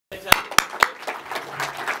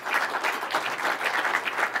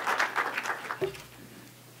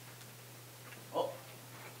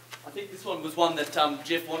one was one that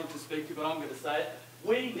Jeff wanted to speak to, but I'm going to say it.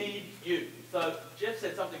 We need you. So Jeff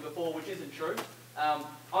said something before which isn't true. I'm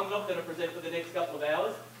not going to present for the next couple of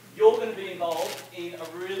hours. You're going to be involved in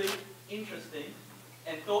a really interesting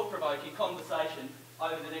and thought-provoking conversation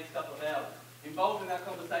over the next couple of hours. Involved in that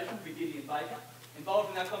conversation will be Gideon Baker. Involved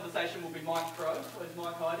in that conversation will be Crowe. Where's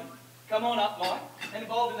Mike hiding? Come on up, Mike. And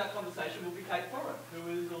involved in that conversation will be Foran,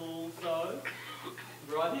 who is also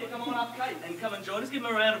right here. Come on up, Kate, and come and join us. Give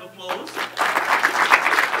them a round of applause.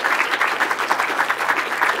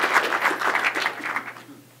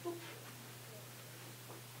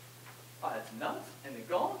 I had some notes, and they're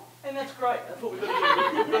gone, and that's great. That's what we've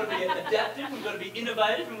got to do. We've got to be adaptive, we've got to be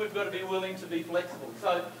innovative, and we've got to be willing to be flexible.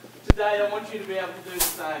 So today I want you to be able to do the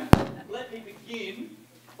same. Let me begin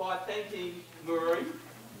by thanking Murray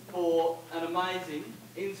for an amazing,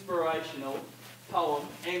 inspirational poem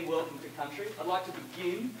and welcome to country. I'd like to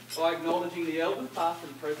begin by acknowledging the elders, past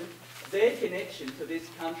and present. Their connection to this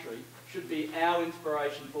country should be our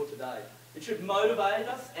inspiration for today. It should motivate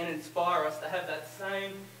us and inspire us to have that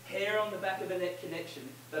same hair on the back of the neck connection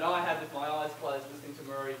that I had with my eyes closed listening to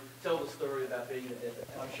Murray tell the story about being a desert,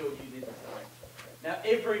 and I'm sure you did the same. Now,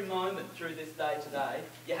 every moment through this day today,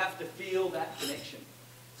 you have to feel that connection.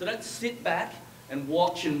 So don't sit back and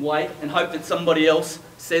watch and wait and hope that somebody else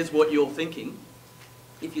says what you're thinking.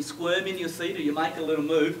 If you squirm in your seat or you make a little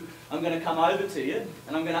move, I'm going to come over to you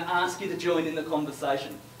and I'm going to ask you to join in the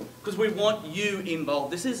conversation. Because we want you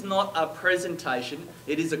involved. This is not a presentation,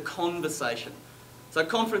 it is a conversation. So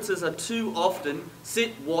conferences are too often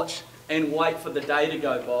sit, watch and wait for the day to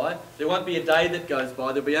go by. There won't be a day that goes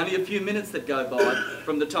by, there'll be only a few minutes that go by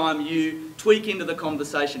from the time you tweak into the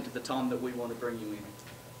conversation to the time that we want to bring you in.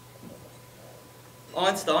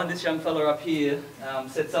 Einstein, this young fella up here,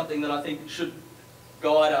 said something that I think should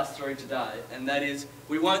guide us through today, and that is,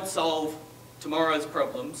 we won't solve tomorrow's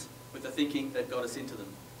problems with the thinking that got us into them.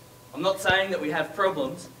 I'm not saying that we have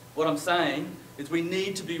problems. What I'm saying is we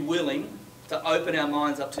need to be willing to open our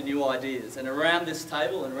minds up to new ideas. And around this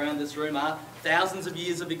table and around this room are thousands of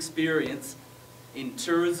years of experience in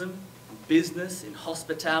tourism, in business, in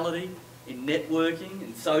hospitality, in networking,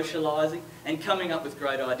 in socialising, and coming up with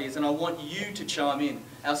great ideas. And I want you to chime in.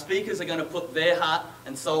 Our speakers are going to put their heart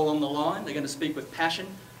and soul on the line. They're going to speak with passion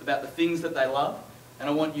about the things that they love. And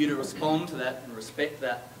I want you to respond to that and respect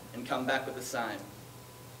that and come back with the same.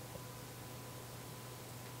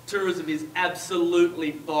 Tourism is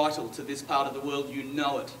absolutely vital to this part of the world. You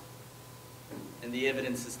know it. And the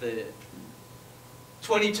evidence is there.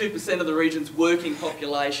 22% of the region's working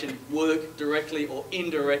population work directly or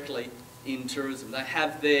indirectly in tourism. They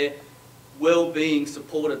have their well-being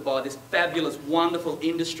supported by this fabulous, wonderful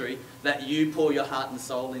industry that you pour your heart and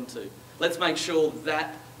soul into. Let's make sure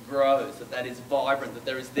that grows, that that is vibrant, that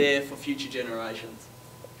there is there for future generations.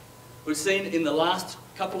 We've seen in the last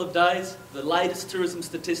couple of days the latest tourism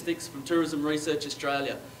statistics from Tourism Research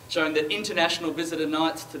Australia showing that international visitor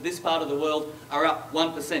nights to this part of the world are up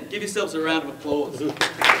 1%. Give yourselves a round of applause.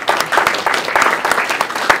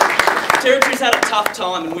 Territory's had a tough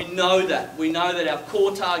time, and we know that. We know that our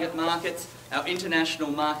core target markets, our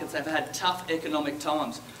international markets, have had tough economic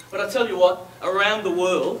times. But I tell you what, around the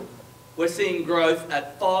world, we're seeing growth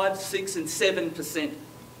at 5, 6 and 7%.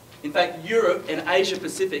 In fact, Europe and Asia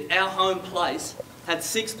Pacific, our home place, had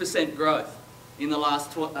 6% growth in the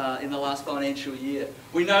last financial year.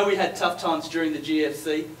 We know we had tough times during the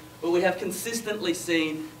GFC, but we have consistently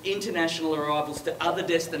seen international arrivals to other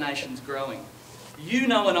destinations growing. You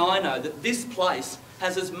know and I know that this place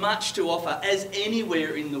has as much to offer as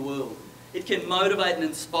anywhere in the world. It can motivate and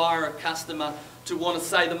inspire a customer to want to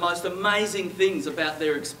say the most amazing things about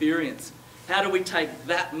their experience. How do we take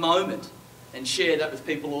that moment and share that with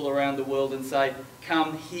people all around the world and say,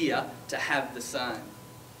 come here to have the same?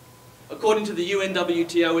 According to the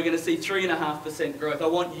UNWTO, we're going to see 3.5% growth. I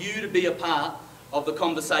want you to be a part of the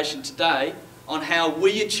conversation today on how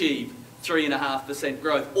we achieve 3.5%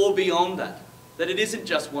 growth or beyond that. That it isn't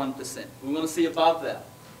just 1%. We want to see above that.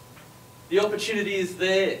 The opportunity is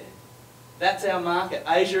there. That's our market,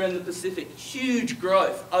 Asia and the Pacific. Huge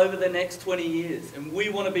growth over the next 20 years, and we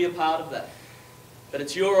want to be a part of that. But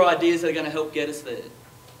it's your ideas that are going to help get us there.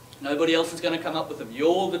 Nobody else is going to come up with them.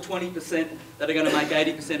 You're the 20% that are going to make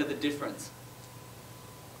 80% of the difference.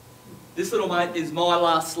 This little mate is my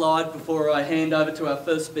last slide before I hand over to our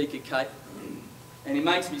first speaker, Kate. And he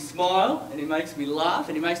makes me smile, and he makes me laugh,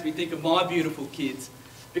 and he makes me think of my beautiful kids,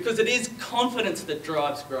 because it is confidence that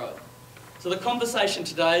drives growth. So the conversation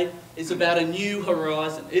today is about a new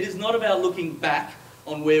horizon. It is not about looking back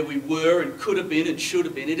on where we were and could have been and should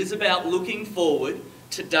have been. It is about looking forward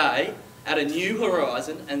today at a new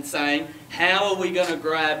horizon and saying, how are we going to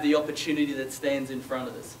grab the opportunity that stands in front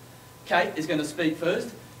of us? Kate is going to speak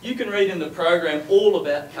first. You can read in the program all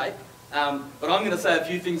about Kate, but I'm going to say a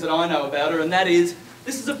few things that I know about her, and that is,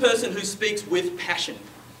 this is a person who speaks with passion.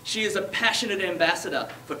 She is a passionate ambassador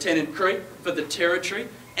for Tennant Creek, for the Territory,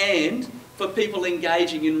 and for people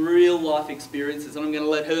engaging in real life experiences. And I'm going to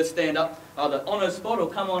let her stand up either on her spot or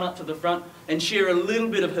come on up to the front and share a little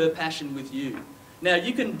bit of her passion with you. Now,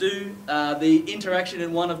 you can do the interaction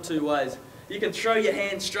in one of two ways. You can throw your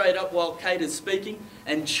hand straight up while Kate is speaking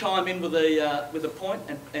and chime in with a point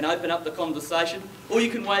and open up the conversation, or you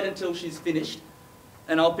can wait until she's finished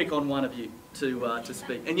and I'll pick on one of you to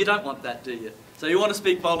speak. And you don't want that, do you? So you want to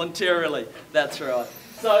speak voluntarily. That's right.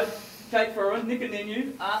 So, Kate Foran,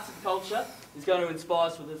 Nyunyu, Arts and Culture, is going to inspire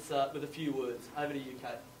us with a few words. Over to you,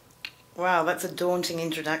 Kate. Wow, that's a daunting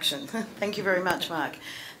introduction. Thank you very much, Mark.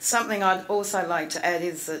 Something I'd also like to add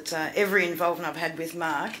is that every involvement I've had with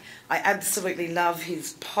Mark, I absolutely love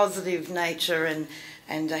his positive nature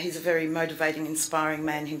and he's a very motivating, inspiring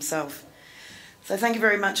man himself. So thank you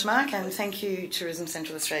very much, Mark, and thank you, Tourism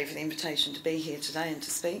Central Australia, for the invitation to be here today and to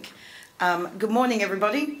speak. Good morning,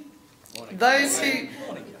 everybody. Morning.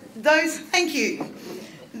 Thank you.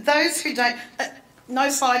 Those who don't, no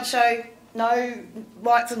slideshow, no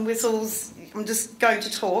lights and whistles, I'm just going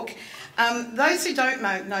to talk. Those who don't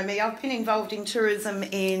know me, I've been involved in tourism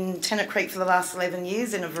in Tennant Creek for the last 11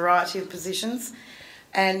 years in a variety of positions.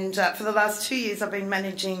 And for the last 2 years, I've been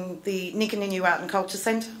managing the Nyinkka Art and Culture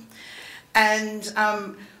Centre. And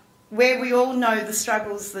where we all know the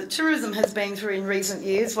struggles that tourism has been through in recent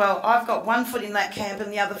years, well, I've got one foot in that camp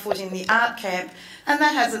and the other foot in the art camp, and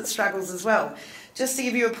that has its struggles as well. Just to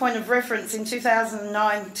give you a point of reference, in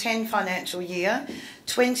 2009-10 financial year,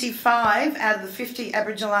 25 out of the 50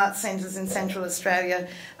 Aboriginal arts centres in Central Australia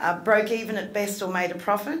broke even at best or made a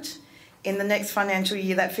profit. In the next financial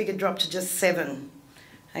year, that figure dropped to just 7.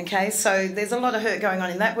 Okay, so there's a lot of hurt going on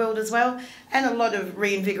in that world as well, and a lot of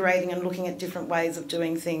reinvigorating and looking at different ways of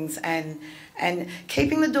doing things and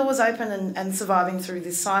keeping the doors open and surviving through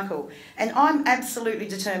this cycle. And I'm absolutely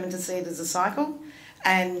determined to see it as a cycle,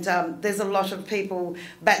 and there's a lot of people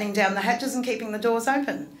battening down the hatches and keeping the doors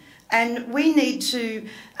open. And we need to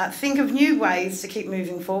think of new ways to keep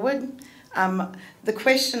moving forward. The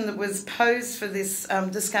question that was posed for this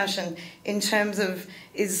discussion in terms of,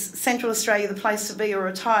 is Central Australia the place to be or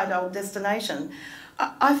a tired old destination?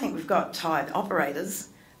 I think we've got tired operators.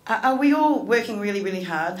 Are we all working really, really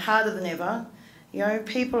hard, harder than ever? You know,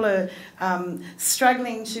 people are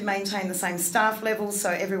struggling to maintain the same staff levels,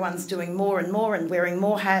 so everyone's doing more and more and wearing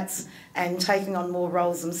more hats and taking on more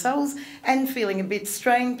roles themselves and feeling a bit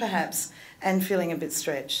strained perhaps and feeling a bit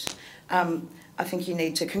stretched. I think you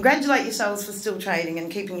need to congratulate yourselves for still trading and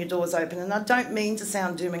keeping your doors open. And I don't mean to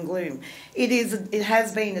sound doom and gloom. It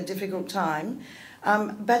has been a difficult time,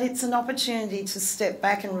 but it's an opportunity to step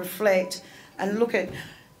back and reflect and look at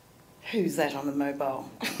who's that on the mobile.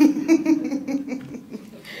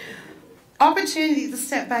 Opportunity to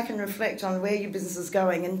step back and reflect on where your business is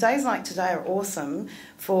going. And days like today are awesome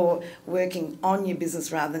for working on your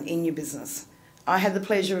business rather than in your business. I had the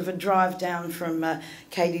pleasure of a drive down from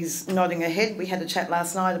Katie's nodding her head. We had a chat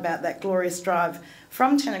last night about that glorious drive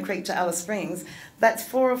from Tennant Creek to Alice Springs. That's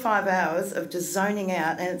 4 or 5 hours of just zoning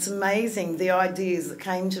out, and it's amazing the ideas that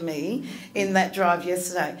came to me in that drive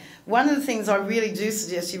yesterday. One of the things I really do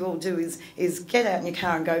suggest you all do is get out in your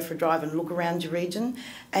car and go for a drive and look around your region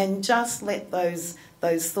and just let those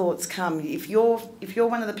thoughts come. If you're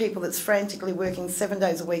one of the people that's frantically working 7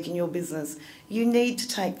 days a week in your business, you need to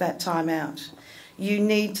take that time out. You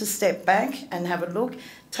need to step back and have a look,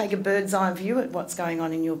 take a bird's eye view at what's going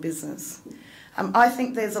on in your business. I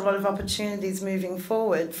think there's a lot of opportunities moving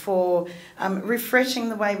forward for refreshing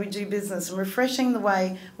the way we do business and refreshing the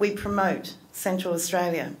way we promote Central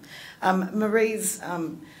Australia. Marie's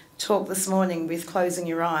talk this morning with Closing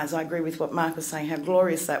Your Eyes, I agree with what Mark was saying, how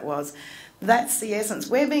glorious that was. That's the essence.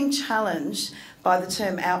 We're being challenged by the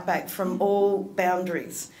term outback from all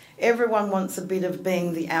boundaries. Everyone wants a bit of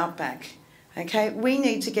being the outback. Okay, we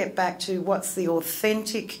need to get back to what's the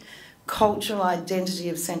authentic cultural identity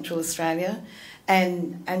of Central Australia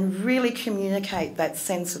and really communicate that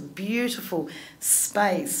sense of beautiful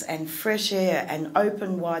space and fresh air and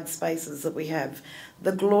open wide spaces that we have,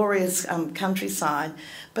 the glorious countryside,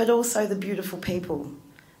 but also the beautiful people.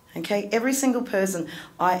 Okay, every single person.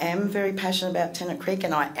 I am very passionate about Tennant Creek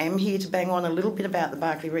and I am here to bang on a little bit about the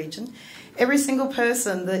Barkly region. Every single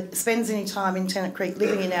person that spends any time in Tennant Creek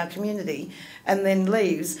living in our community and then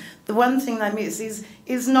leaves, the one thing they miss is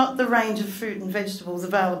is not the range of fruit and vegetables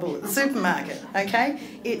available at the supermarket, okay?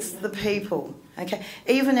 It's the people, okay?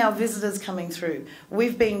 Even our visitors coming through.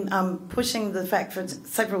 We've been pushing the fact for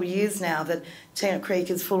several years now that Tennant Creek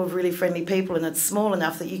is full of really friendly people, and it's small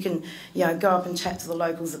enough that you can, you know, go up and chat to the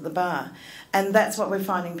locals at the bar. And that's what we're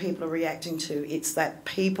finding people are reacting to. It's that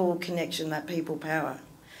people connection, that people power.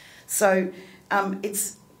 So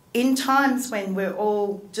it's in times when we're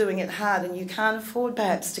all doing it hard and you can't afford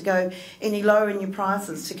perhaps to go any lower in your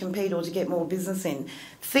prices to compete or to get more business in,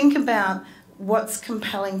 think about what's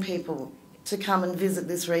compelling people to come and visit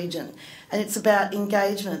this region. And it's about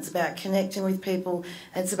engagement, it's about connecting with people,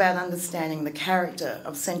 and it's about understanding the character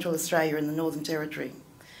of Central Australia and the Northern Territory.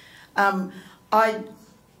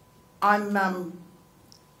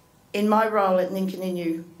 In my role at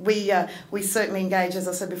Nyunyu, we certainly engage, as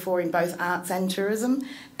I said before, in both arts and tourism,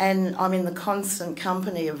 and I'm in the constant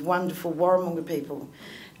company of wonderful Warramunga people.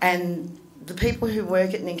 And the people who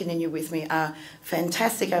work at Nyunyu with me are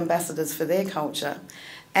fantastic ambassadors for their culture.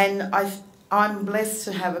 And I'm blessed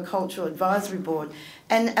to have a cultural advisory board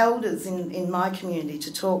and elders in my community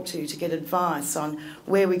to talk to get advice on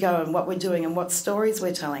where we go and what we're doing and what stories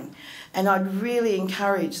we're telling. And I'd really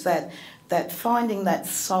encourage that finding that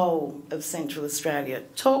soul of Central Australia.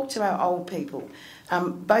 Talk to our old people,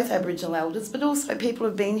 both Aboriginal elders, but also people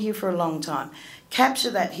who've been here for a long time. Capture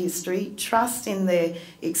that history, trust in their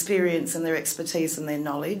experience and their expertise and their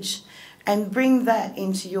knowledge, and bring that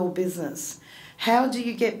into your business. How do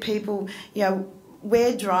you get people, you know,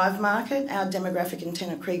 we're drive market, our demographic in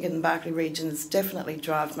Tennant Creek and the Barkly region is definitely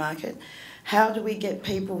drive market. How do we get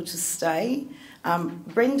people to stay?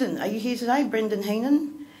 Brendan, are you here today? Brendan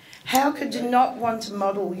Heenan? How could you not want to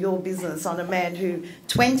model your business on a man who,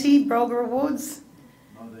 20 Brolga Awards?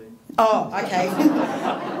 19. Oh, okay.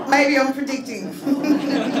 Maybe I'm predicting.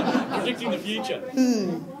 Predicting the future.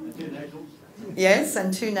 Yes,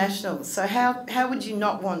 and 2 nationals. So how would you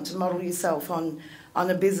not want to model yourself on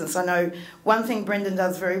a business? I know one thing Brendan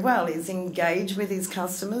does very well is engage with his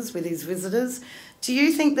customers, with his visitors. Do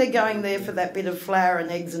you think they're going there for that bit of flour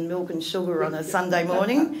and eggs and milk and sugar on a Sunday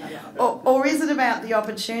morning? Or is it about the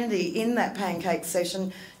opportunity in that pancake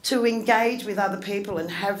session to engage with other people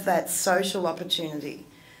and have that social opportunity?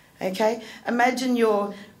 Okay? Imagine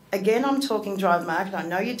again, I'm talking drive market. I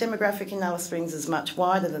know your demographic in Alice Springs is much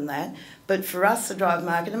wider than that, but for us, the drive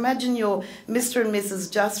market, imagine you're Mr. and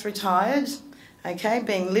Mrs. just retired, okay,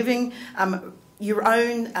 living your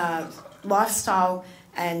own lifestyle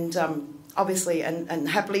and obviously and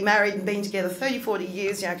happily married and been together 30, 40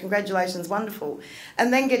 years, you know, congratulations, wonderful.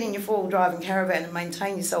 And then get in your four-wheel drive and caravan and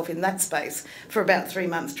maintain yourself in that space for about 3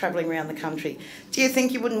 months travelling around the country. Do you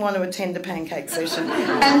think you wouldn't want to attend a pancake session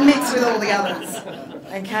and mix with all the others?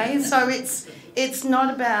 Okay, so it's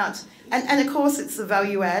not about, and of course it's the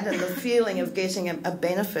value add and the feeling of getting a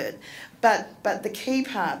benefit, but the key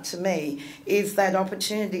part to me is that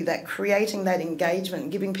opportunity, that creating that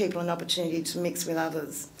engagement, giving people an opportunity to mix with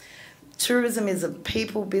others. Tourism is a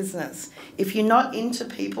people business. If you're not into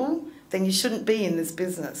people, then you shouldn't be in this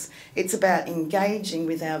business. It's about engaging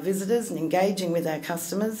with our visitors and engaging with our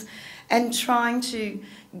customers and trying to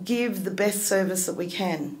give the best service that we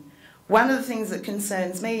can. One of the things that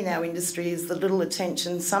concerns me in our industry is the little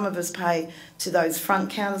attention some of us pay to those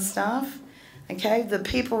front counter staff. Okay, the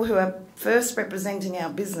people who are first representing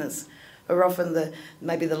our business are often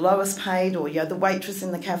maybe the lowest paid, or the waitress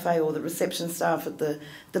in the cafe, or the reception staff at the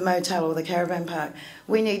motel or the caravan park.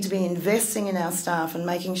 We need to be investing in our staff and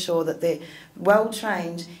making sure that they're well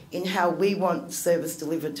trained in how we want service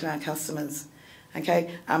delivered to our customers.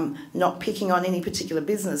 Okay, not picking on any particular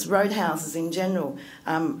business. Roadhouses in general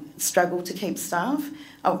struggle to keep staff.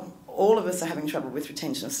 Oh, all of us are having trouble with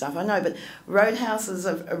retention of staff, I know, but roadhouses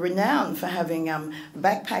are renowned for having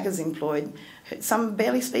backpackers employed. Some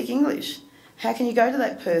barely speak English. How can you go to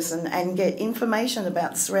that person and get information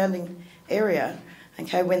about the surrounding area,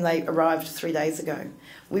 okay, when they arrived 3 days ago?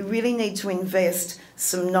 We really need to invest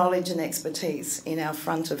some knowledge and expertise in our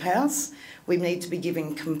front of house. We need to be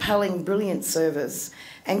giving compelling, brilliant service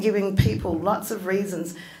and giving people lots of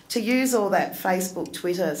reasons to use all that Facebook,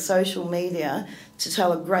 Twitter, social media to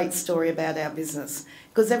tell a great story about our business.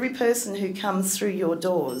 Because every person who comes through your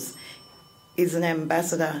doors is an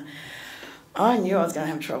ambassador. I knew I was going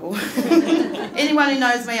to have trouble. Anyone who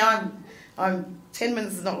knows me, I'm 10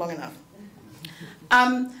 minutes is not long enough.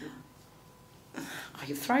 Oh,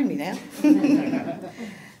 you've thrown me now.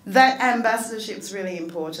 That ambassadorship's really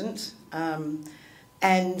important.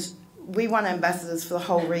 And we want ambassadors for the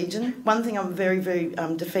whole region. One thing I'm very, very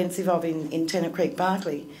defensive of in Tennant Creek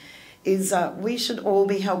Barkly is we should all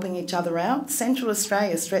be helping each other out. Central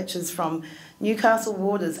Australia stretches from Newcastle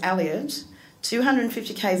Waters, Elliot,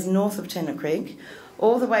 250 k's north of Tennant Creek,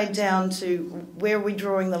 all the way down to where are we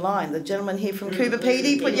drawing the line? The gentleman here from Coober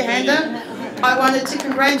Pedy, put your hand up. I wanted to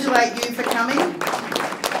congratulate you for coming.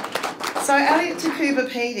 So out to Coober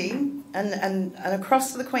Pedy and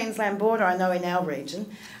across to the Queensland border, I know in our region,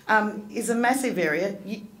 is a massive area.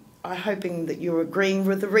 I'm hoping that you're agreeing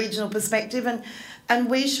with the regional perspective, and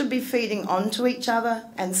we should be feeding onto each other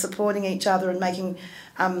and supporting each other and making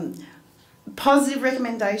positive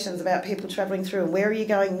recommendations about people travelling through and where are you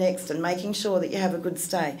going next, and making sure that you have a good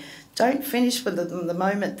stay. Don't finish with the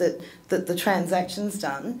moment that the transaction's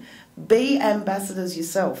done. Be ambassadors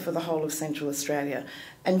yourself for the whole of Central Australia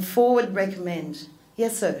and forward recommend.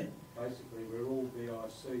 Yes, sir? Basically, we're all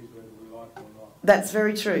VICs whether we like it or not. That's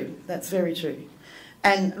very true. That's very true.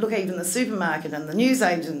 And look, even the supermarket and the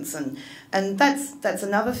newsagents, and that's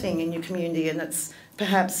another thing in your community, and it's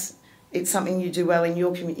perhaps it's something you do well in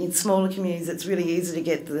your in smaller communities. It's really easy to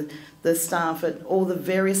get the staff at all the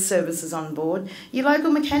various services on board. Your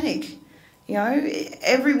local mechanic, you know,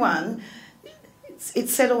 everyone.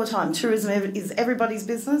 It's said all the time, tourism is everybody's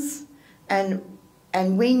business, and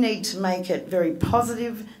we need to make it very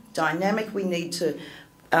positive, dynamic. We need to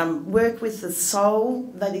work with the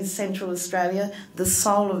soul that is Central Australia, the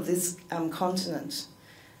soul of this continent.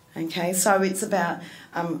 Okay, so it's about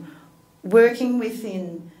working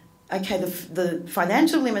within, okay, the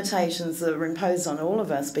financial limitations that are imposed on all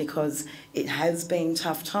of us because it has been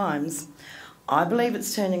tough times. I believe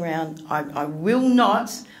it's turning around. I will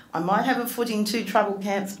not. I might have a foot in two trouble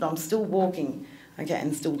camps, but I'm still walking, okay,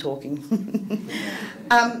 and still talking.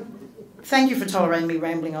 Thank you for tolerating me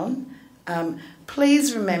rambling on.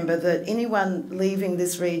 Please remember that anyone leaving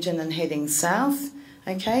this region and heading south,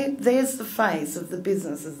 okay, there's the face of the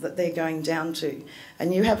businesses that they're going down to,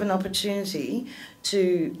 and you have an opportunity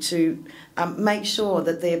to make sure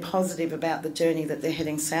that they're positive about the journey that they're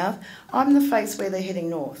heading south. I'm the face where they're heading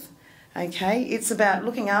north. Okay, it's about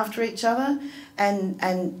looking after each other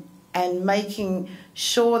and making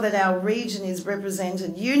sure that our region is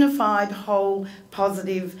represented, unified, whole,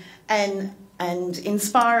 positive, and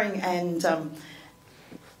inspiring. And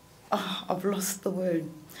I've lost the word.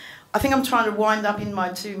 I think I'm trying to wind up in my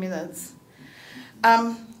 2 minutes.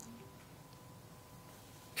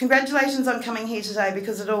 Congratulations on coming here today,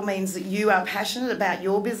 because it all means that you are passionate about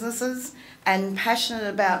your businesses and passionate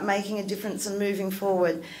about making a difference and moving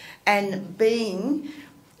forward. And being,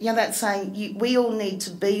 you know, that saying, we all need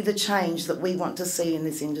to be the change that we want to see in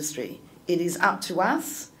this industry. It is up to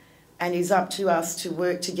us, and it is up to us to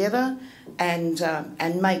work together and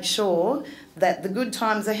make sure that the good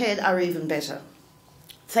times ahead are even better.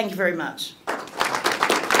 Thank you very much.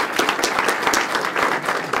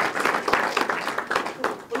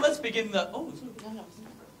 Well, let's begin the...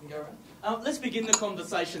 let's begin the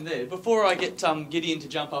conversation there. Before I get Gideon to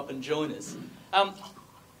jump up and join us,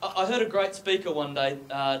 I heard a great speaker one day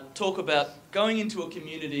talk about going into a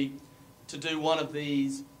community to do one of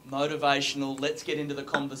these motivational, let's get into the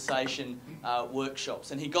conversation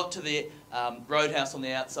workshops. And he got to the roadhouse on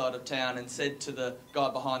the outside of town and said to the guy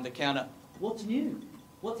behind the counter, "What's new?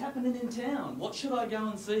 What's happening in town? What should I go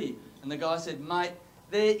and see?" And the guy said, "Mate,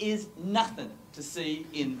 there is nothing to see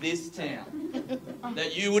in this town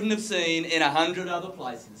that you wouldn't have seen in 100 other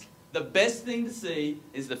places. The best thing to see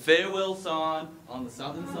is the farewell sign on the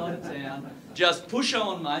southern side of town. Just push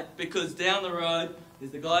on, mate, because down the road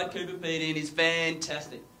there's the guy at Coober Pedy and he's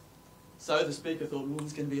fantastic." So the speaker thought, "Well,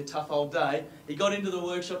 it's going to be a tough old day." He got into the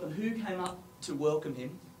workshop, and who came up to welcome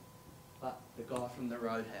him but the guy from the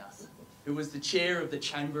roadhouse, who was the chair of the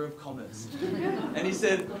Chamber of Commerce. And he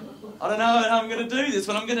said, "I don't know how I'm going to do this,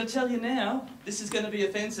 but I'm going to tell you now, this is going to be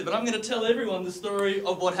offensive, but I'm going to tell everyone the story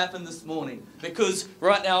of what happened this morning. Because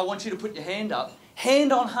right now I want you to put your hand up.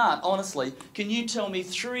 Hand on heart, honestly, can you tell me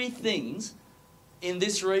 3 things in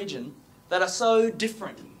this region that are so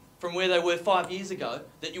different from where they were 5 years ago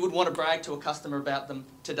that you would want to brag to a customer about them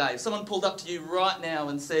today?" If someone pulled up to you right now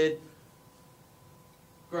and said,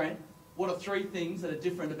 "Grant, what are 3 things that are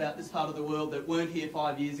different about this part of the world that weren't here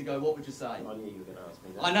 5 years ago?" what would you say? I knew you were going to ask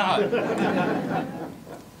me that. I know.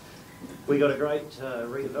 We got a great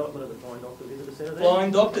redevelopment of the Flying Doctor Visitor Centre there.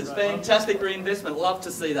 Flying Doctors, fantastic reinvestment. Love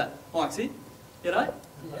to see that. Mike's here. G'day.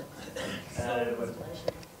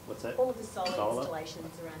 What's that? All of the solar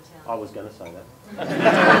installations around town. I was going to say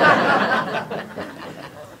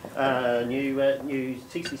that. New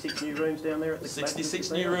 66 new rooms down there at the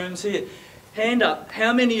 66 new rooms here. Hand up,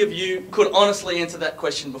 how many of you could honestly answer that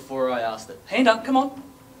question before I asked it? Hand up, come on.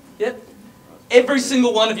 Yep. Every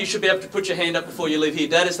single one of you should be able to put your hand up before you leave here.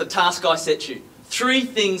 That is the task I set you. 3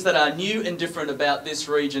 things that are new and different about this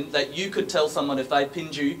region that you could tell someone if they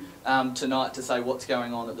pinned you tonight to say what's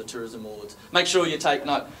going on at the Tourism Awards. Make sure you take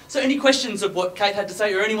note. So any questions of what Kate had to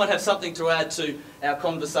say, or anyone have something to add to our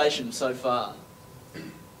conversation so far?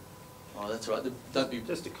 Oh, that's right. Don't be...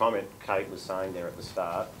 Just a comment Kate was saying there at the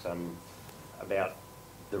start about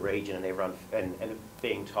the region and everyone and it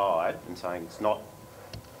being tired, and saying it's not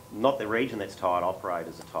the region that's tired,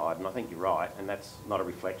 operators are tired, and I think you're right, and that's not a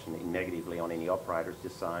reflection negatively on any operator. It's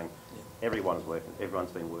just saying everyone's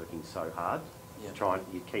been working so hard,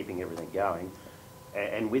 you're keeping everything going,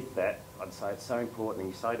 and with that, I'd say it's so important.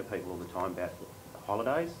 And you say to people all the time about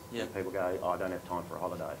holidays, and people go, "Oh, I don't have time for a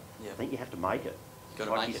holiday." I think you have to make it.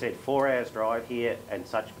 Like you said, 4 hours drive here, and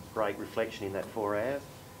such great reflection in that 4 hours.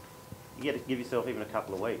 You got to give yourself even a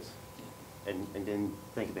couple of weeks, and then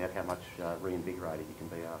think about how much reinvigorated you can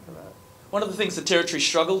be after that. One of the things the Territory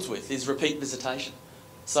struggles with is repeat visitation.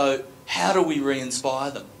 So how do we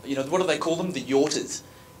re-inspire them? You know, what do they call them? The yachters.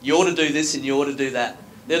 You ought to do this and you ought to do that.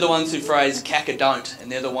 They're the ones who phrase "caca don't,"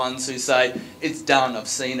 and they're the ones who say, "It's done, I've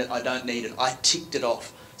seen it, I don't need it, I ticked it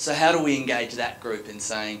off." So how do we engage that group in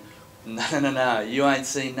saying, no, you ain't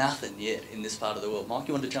seen nothing yet in this part of the world? Mike,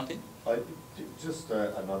 you want to jump in? Just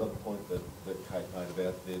another point that Kate made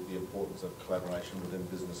about the importance of collaboration within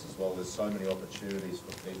business as well. There's so many opportunities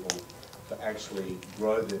for people to actually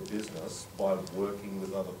grow their business by working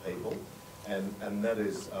with other people, and that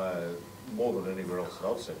is more than anywhere else that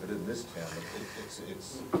I've seen. But in this town,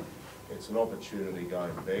 it's an opportunity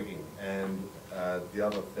going begging. And the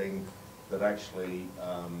other thing that actually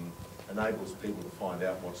enables people to find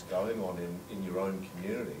out what's going on in your own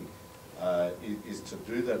community is to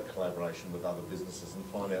do that collaboration with other businesses and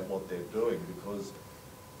find out what they're doing, because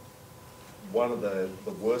one of the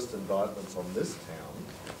worst indictments on this town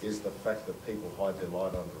is the fact that people hide their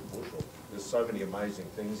light under a bushel. There's so many amazing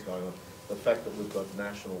things going on. The fact that we've got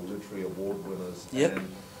national literary award winners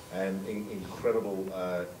and incredible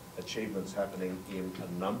achievements happening in a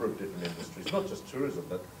number of different industries, not just tourism,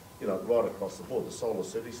 but right across the board. The Solar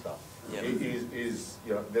City stuff is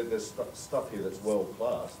there's stuff here that's world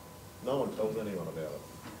class. No one tells anyone about it,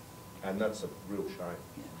 and that's a real shame.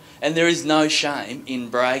 And there is no shame in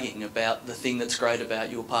bragging about the thing that's great about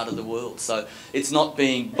your part of the world. So it's not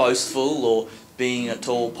being boastful or being a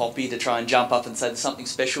tall poppy to try and jump up and say there's something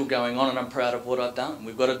special going on and I'm proud of what I've done.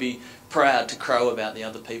 We've got to be proud to crow about the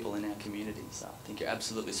other people in our community. So I think you're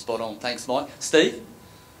absolutely spot on. Thanks, Mike. Steve,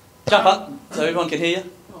 jump up so everyone can hear you.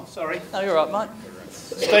 Oh, sorry. No, you're right, mate.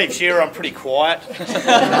 Steve Shearer, I'm pretty quiet.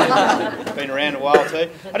 Been around a while too.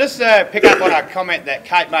 I just pick up on a comment that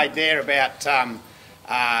Kate made there about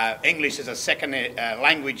English as a second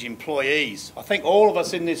language employees. I think all of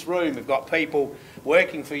us in this room have got people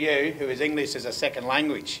working for you who is English as a second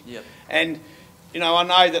language. Yep. And I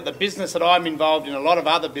know that the business that I'm involved in, a lot of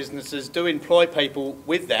other businesses do employ people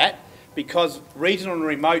with that, because regional and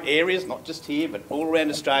remote areas, not just here but all around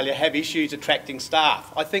Australia, have issues attracting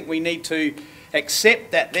staff. I think we need to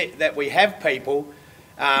accept that we have people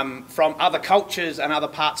from other cultures and other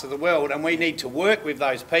parts of the world, and we need to work with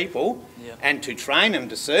those people and to train them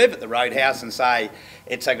to serve at the Roadhouse and say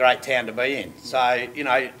it's a great town to be in. So,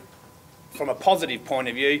 from a positive point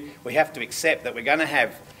of view, we have to accept that we're going to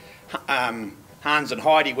have Hans and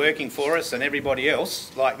Heidi working for us and everybody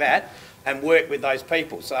else like that, and work with those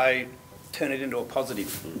people. So turn it into a positive.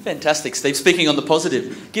 Fantastic, Steve. Speaking on the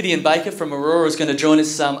positive, Gideon Baker from Aurora is going to join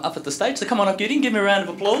us up at the stage. So come on up, Gideon. Give me a round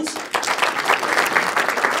of applause.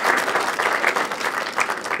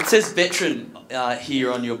 It says veteran here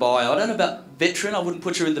on your bio. I don't know about veteran. I wouldn't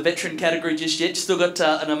put you in the veteran category just yet. You've still got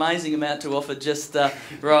an amazing amount to offer just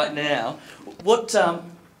right now. What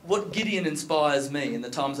Gideon inspires me in the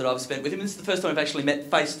times that I've spent with him, this is the first time we've actually met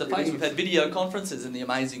face to face. We've had video conferences in the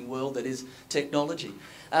amazing world that is technology.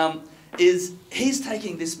 Is he's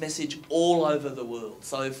taking this message all over the world.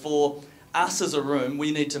 So for us as a room,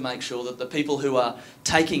 we need to make sure that the people who are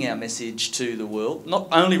taking our message to the world, not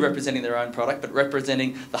only representing their own product, but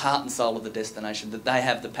representing the heart and soul of the destination, that they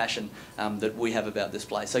have the passion that we have about this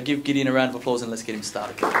place. So give Gideon a round of applause and let's get him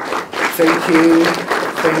started. Thank you.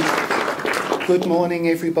 Good morning,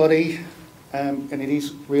 everybody. And it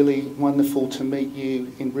is really wonderful to meet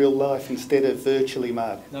you in real life instead of virtually,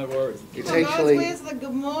 Mark. No worries. It's Well, actually... guys, where's the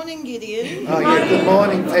good morning, Gideon? Oh, yeah, good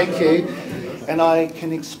morning, thank you. And I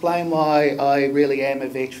can explain why I really am a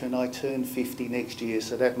veteran. I turn 50 next year,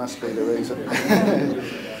 so that must be the reason.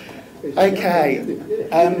 Okay.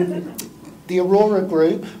 The Aurora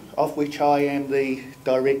Group, of which I am the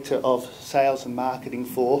Director of Sales and Marketing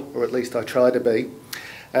for, or at least I try to be,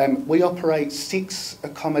 we operate 6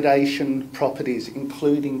 accommodation properties,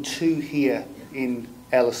 including 2 here in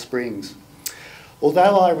Alice Springs.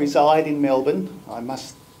 Although I reside in Melbourne, I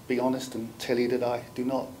must be honest and tell you that I do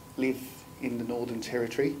not live in the Northern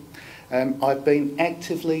Territory. I've been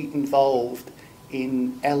actively involved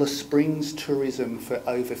in Alice Springs tourism for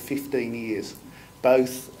over 15 years,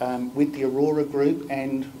 both with the Aurora Group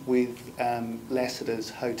and with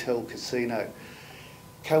Lassiter's Hotel Casino.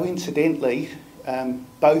 Coincidentally,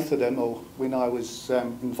 both of them, or when I was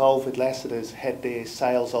involved with Lassiter's, had their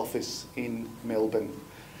sales office in Melbourne.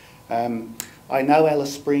 I know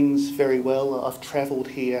Alice Springs very well. I've travelled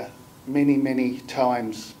here many, many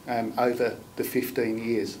times over the 15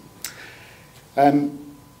 years. I'm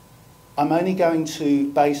only going to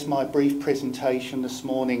base my brief presentation this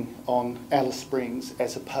morning on Alice Springs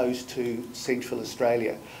as opposed to Central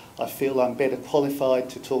Australia. I feel I'm better qualified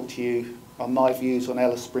to talk to you on my views on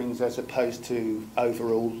Alice Springs as opposed to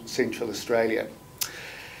overall Central Australia.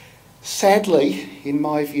 Sadly, in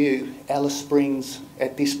my view, Alice Springs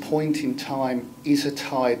at this point in time is a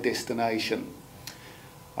tired destination.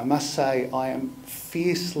 I must say I am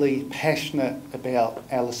fiercely passionate about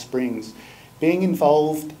Alice Springs. Being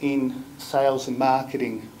involved in sales and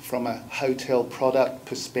marketing from a hotel product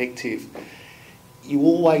perspective, you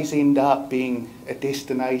always end up being a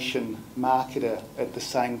destination marketer at the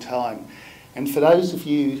same time. And for those of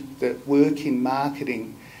you that work in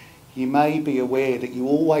marketing, you may be aware that you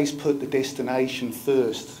always put the destination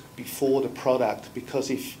first before the product, because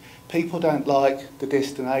if people don't like the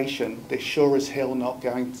destination, they're sure as hell not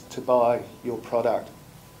going to buy your product.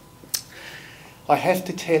 I have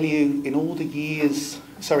to tell you, in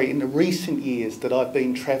the recent years that I've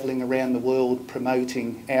been travelling around the world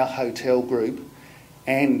promoting our hotel group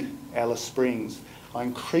and Alice Springs, I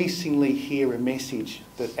increasingly hear a message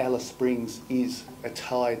that Alice Springs is a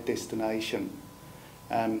tired destination.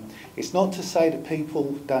 It's not to say that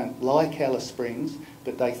people don't like Alice Springs,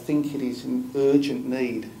 but they think it is in urgent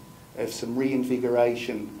need of some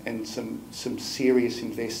reinvigoration and some serious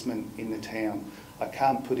investment in the town. I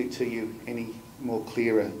can't put it to you any more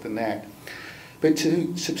clearer than that. But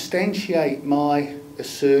to substantiate my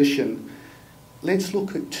assertion, let's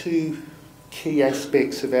look at two key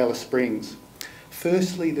aspects of Alice Springs.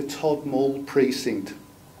 Firstly, the Todd Mall precinct.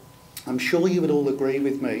 I'm sure you would all agree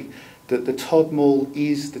with me that the Todd Mall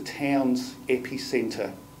is the town's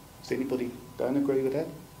epicentre. Does anybody don't agree with that?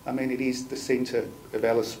 I mean, it is the centre of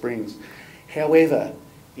Alice Springs. However,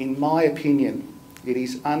 in my opinion, it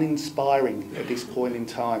is uninspiring at this point in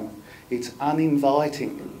time. It's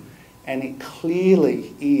uninviting, and it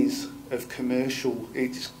clearly is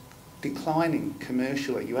it's declining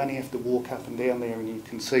commercially. You only have to walk up and down there and you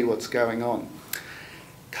can see what's going on.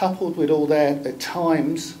 Coupled with all that, at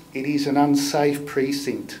times it is an unsafe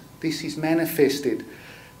precinct. This is manifested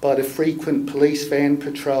by the frequent police van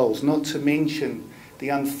patrols, not to mention the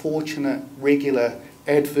unfortunate regular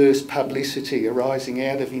adverse publicity arising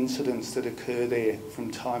out of incidents that occur there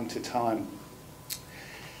from time to time.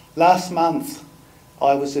 Last month,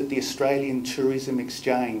 I was at the Australian Tourism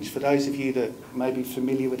Exchange. For those of you that may be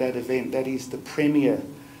familiar with that event, that is the premier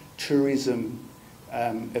tourism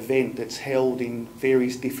event that's held in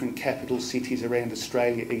various different capital cities around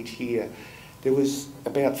Australia each year. There was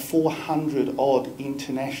about 400 odd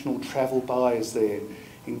international travel buyers there,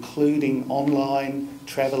 including online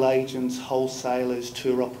travel agents, wholesalers,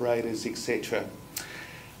 tour operators, etc.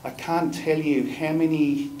 I can't tell you how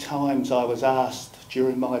many times I was asked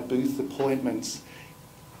during my booth appointments,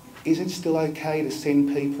 is it still okay to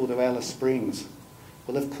send people to Alice Springs?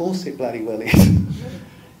 Well, of course it bloody well is.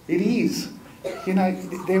 It is. You know,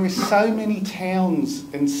 there are so many towns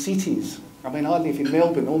and cities. I mean, I live in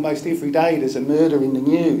Melbourne. Almost every day there's a murder in the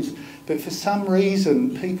news. But for some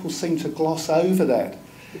reason, people seem to gloss over that.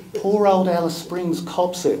 Poor old Alice Springs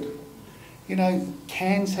cops it. You know,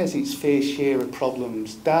 Cairns has its fair share of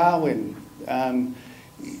problems. Darwin,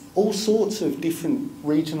 all sorts of different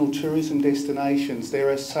regional tourism destinations.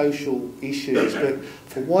 There are social issues, but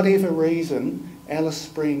for whatever reason, Alice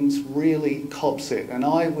Springs really cops it. And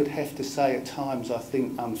I would have to say at times, I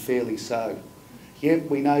think unfairly so.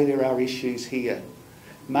 Yet we know there are issues here.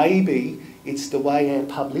 Maybe it's the way our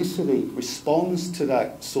publicity responds to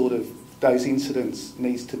those incidents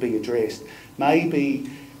needs to be addressed.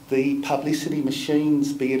 Maybe the publicity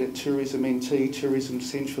machines, be it at Tourism NT, Tourism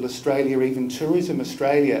Central Australia, even Tourism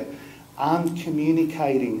Australia, aren't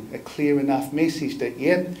communicating a clear enough message that,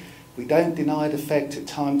 yep, we don't deny the fact at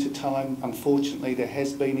time to time, unfortunately, there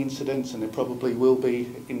has been incidents and there probably will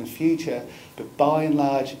be in the future, but by and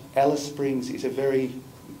large, Alice Springs is a very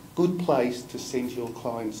good place to send your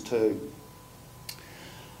clients to.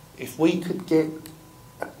 If we could get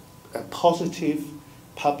a positive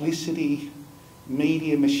publicity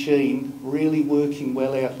media machine really working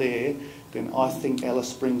well out there, then I think Alice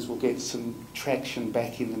Springs will get some traction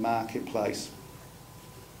back in the marketplace.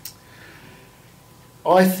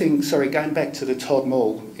 I think, sorry, going back to the Todd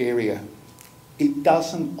Mall area, it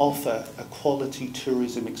doesn't offer a quality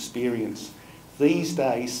tourism experience. These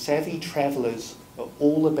days, savvy travellers are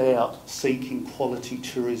all about seeking quality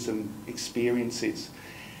tourism experiences.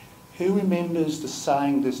 Who remembers the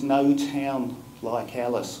saying, "There's no town like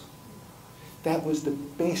Alice"? That was the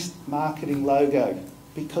best marketing logo,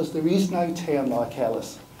 because there is no town like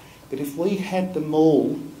Alice. But if we had the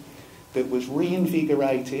mall that was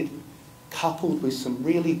reinvigorated, coupled with some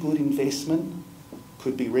really good investment,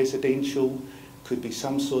 could be residential, could be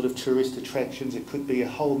some sort of tourist attractions, it could be a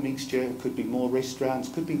whole mixture, it could be more restaurants,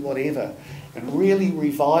 could be whatever, and really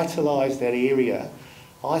revitalise that area,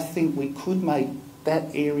 I think we could make that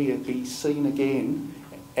area be seen again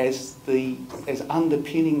as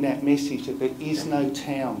underpinning that message that there is no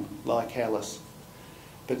town like Alice.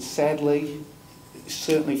 But sadly,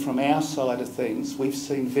 certainly from our side of things, we've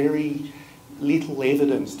seen very little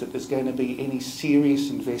evidence that there's going to be any serious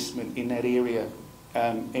investment in that area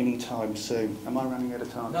anytime soon. Am I running out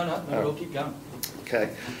of time? No, we'll keep going.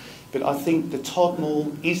 Okay. But I think the Todd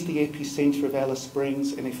Mall is the epicentre of Alice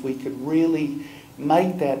Springs, and if we could really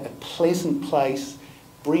make that a pleasant place,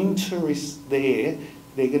 bring tourists there,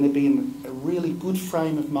 they're going to be in a really good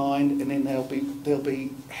frame of mind, and then they'll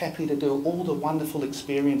be happy to do all the wonderful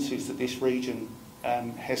experiences that this region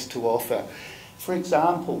has to offer. For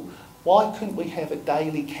example, why couldn't we have a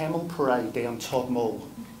daily camel parade down Todd Mall?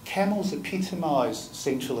 Camels epitomise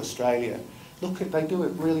Central Australia. Look, they do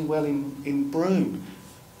it really well in Broome.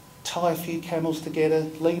 Tie a few camels together,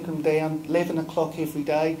 lead them down, 11 o'clock every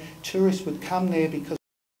day. Tourists would come there because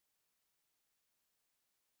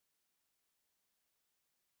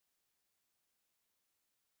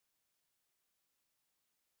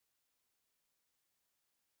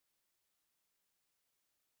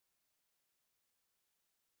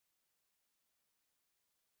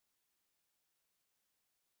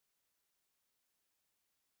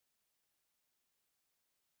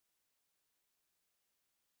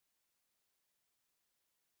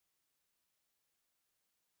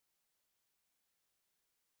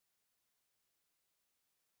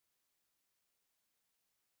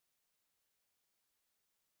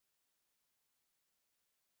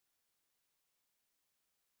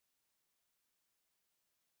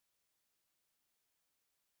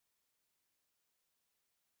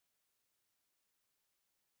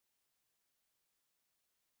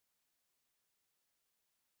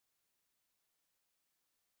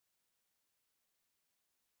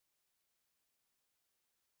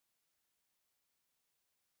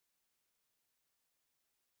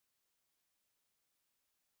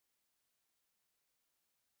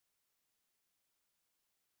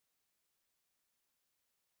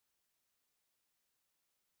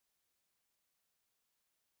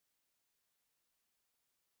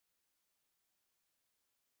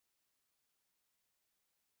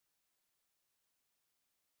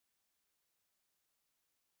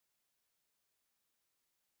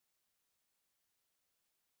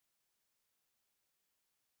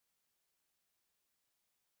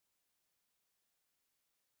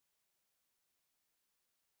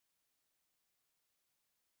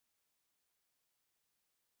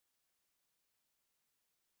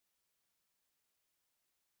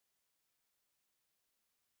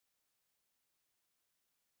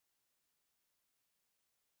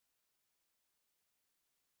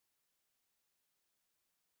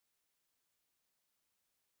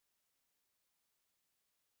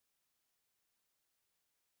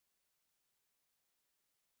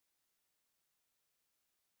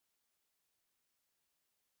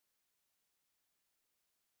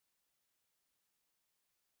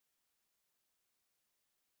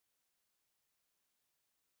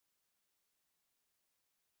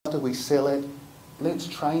after we sell it, let's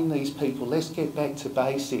train these people, let's get back to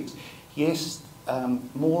basics. Yes,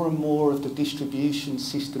 more and more of the distribution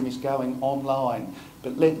system is going online,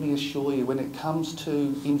 but let me assure you, when it comes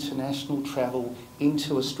to international travel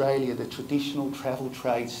into Australia, the traditional travel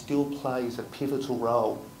trade still plays a pivotal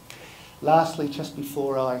role. Lastly, just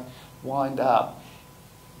before I wind up,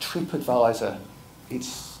 TripAdvisor,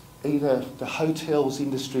 it's either the hotels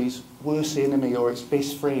industry's worst enemy or its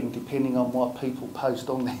best friend, depending on what people post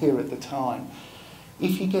on there at the time.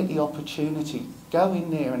 If you get the opportunity, go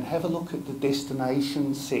in there and have a look at the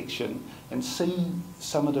destinations section and see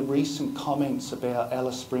some of the recent comments about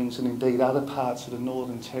Alice Springs and indeed other parts of the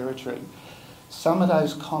Northern Territory. Some of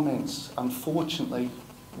those comments, unfortunately,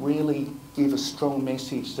 really give a strong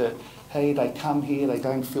message that hey, they come here, they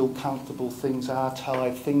don't feel comfortable, things are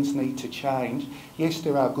tight, things need to change. Yes,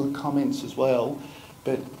 there are good comments as well,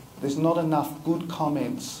 but there's not enough good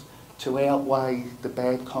comments to outweigh the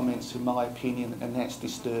bad comments, in my opinion, and that's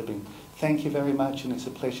disturbing. Thank you very much, and it's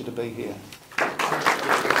a pleasure to be here.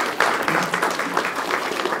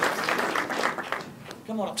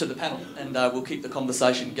 Come on up to the panel and we'll keep the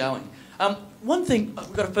conversation going. One thing,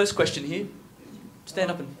 we've got a first question here.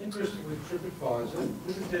 Stand up and... Interesting with TripAdvisor,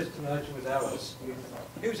 with the destination with Alice,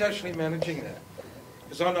 who's actually managing that?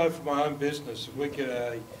 Because I know from my own business, if we get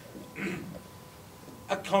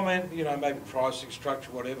a comment, you know, maybe pricing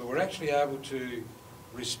structure, whatever, we're actually able to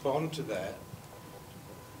respond to that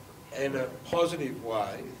in a positive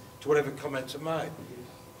way to whatever comments are made.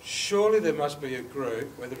 Surely there must be a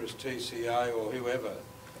group, whether it's TCA or whoever,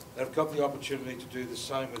 that have got the opportunity to do the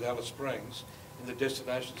same with Alice Springs in the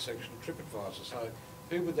destination section of TripAdvisor. So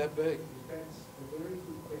who would that be? That's a very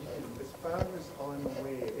good question. As far as I'm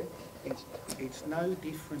aware, it's no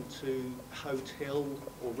different to hotel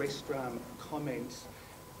or restaurant comments.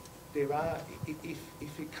 There are,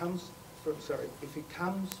 if it comes from, if it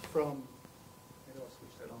comes from, how do I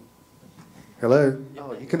switch that on? Hello?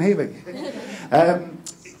 Oh, you can hear me.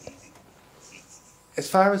 As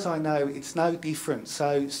far as I know, it's no different.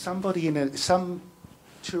 So somebody in some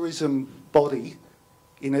tourism body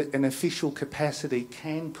in an official capacity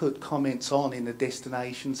can put comments on in the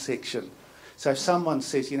destination section. So if someone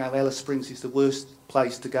says, you know, Alice Springs is the worst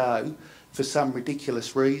place to go for some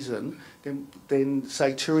ridiculous reason, then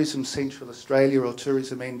say Tourism Central Australia or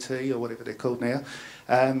Tourism NT or whatever they're called now,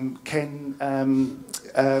 can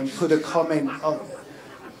put a comment on.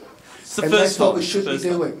 And that's what we should be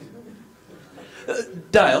doing.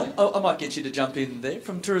 Dale, I might get you to jump in there.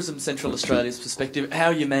 From Tourism Central Australia's perspective, how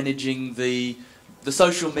are you managing the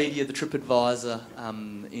social media, the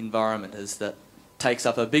TripAdvisor environment as that takes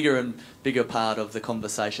up a bigger and bigger part of the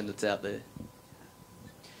conversation that's out there?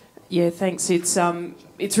 Yeah, thanks. It's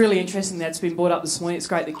really interesting that it's been brought up this morning. It's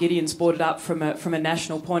great that Gideon's brought it up from a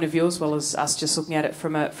national point of view as well as us just looking at it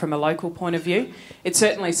from a local point of view. It's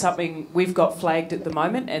certainly something we've got flagged at the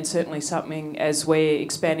moment, and certainly something as we're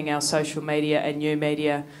expanding our social media and new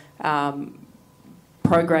media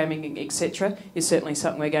programming, etc., is certainly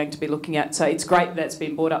something we're going to be looking at. So it's great that's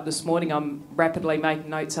been brought up this morning. I'm rapidly making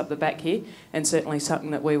notes up the back here, and certainly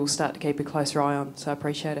something that we will start to keep a closer eye on. So I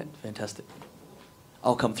appreciate it. Fantastic.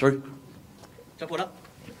 I'll come through. Jump one up.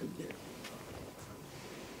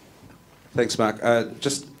 Thanks, Mark.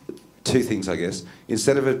 Just two things, I guess.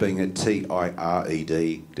 Instead of it being a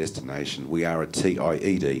TIRED destination, we are a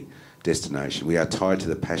TIED destination. We are tied to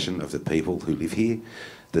the passion of the people who live here,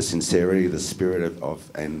 the sincerity, the spirit of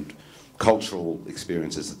and cultural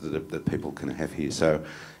experiences that people can have here. So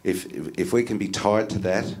if we can be tied to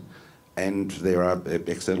that, and there are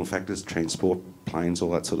external factors, transport, planes, all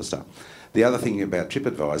that sort of stuff. The other thing about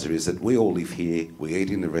TripAdvisor is that we all live here, we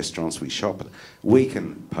eat in the restaurants, we shop. We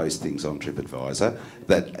can post things on TripAdvisor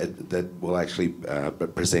that will actually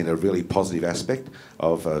present a really positive aspect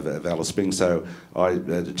of Alice Springs. So I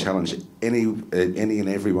challenge any and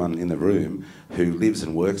everyone in the room who lives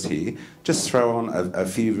and works here, just throw on a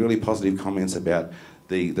few really positive comments about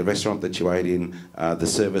the restaurant that you ate in, the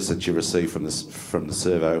service that you received from the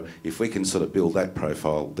servo. If we can sort of build that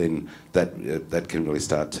profile, then that can really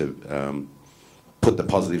start to put the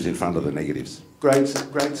positives in front of the negatives. Great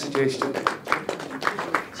suggestion.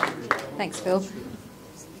 Thanks, Phil.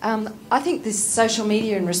 I think this social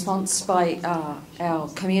media and response by our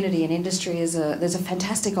community and industry there's a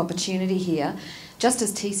fantastic opportunity here. Just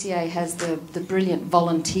as TCA has the brilliant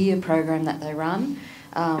volunteer program that they run,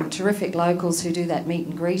 terrific locals who do that meet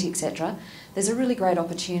and greet, etc. There's a really great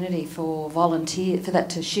opportunity for that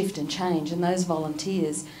to shift and change, and those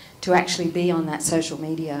volunteers to actually be on that social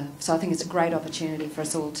media. So I think it's a great opportunity for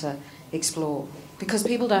us all to explore, because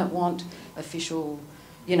people don't want official,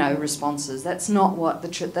 responses. That's not what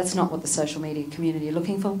the social media community are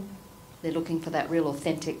looking for. They're looking for that real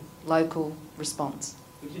authentic local response.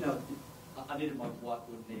 But I needed my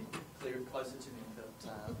whiteboard there, clear it closer to me.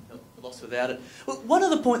 Felt lost without it. Well, one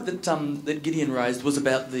other point that Gideon raised was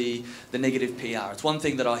about the negative PR. It's one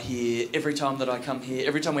thing that I hear every time that I come here,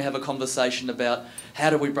 every time we have a conversation about how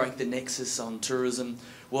do we break the nexus on tourism,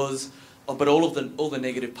 but all the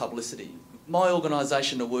negative publicity. My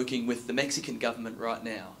organisation are working with the Mexican government right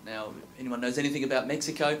now. Now, if anyone knows anything about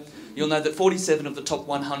Mexico, you'll know that 47 of the top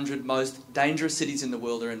 100 most dangerous cities in the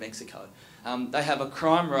world are in Mexico. They have a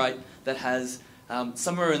crime rate that has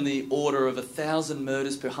somewhere in the order of 1,000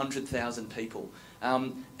 murders per 100,000 people.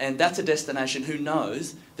 And that's a destination who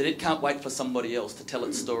knows that it can't wait for somebody else to tell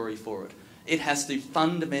its story for it. It has to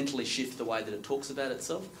fundamentally shift the way that it talks about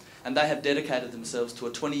itself. and they have dedicated themselves to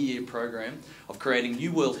a 20-year program of creating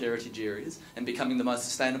new World Heritage areas and becoming the most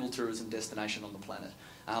sustainable tourism destination on the planet.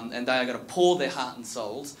 And they are going to pour their heart and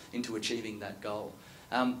souls into achieving that goal.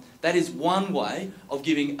 That is one way of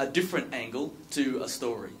giving a different angle to a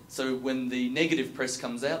story. So when the negative press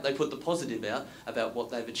comes out, they put the positive out about what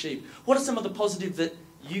they've achieved. What are some of the positive that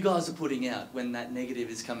you guys are putting out when that negative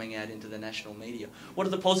is coming out into the national media? What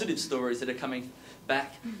are the positive stories that are coming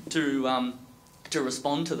back to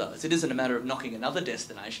respond to those? It isn't a matter of knocking another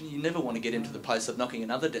destination. You never want to get into the place of knocking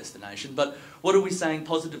another destination. But what are we saying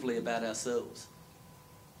positively about ourselves?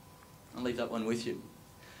 I'll leave that one with you.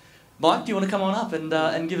 Mike, do you want to come on up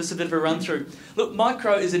and give us a bit of a run through? Look, Mike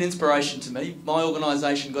Crowe is an inspiration to me. My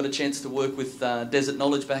organisation got a chance to work with Desert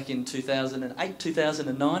Knowledge back in 2008,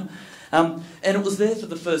 2009. And it was there for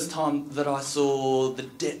the first time that I saw the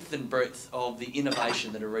depth and breadth of the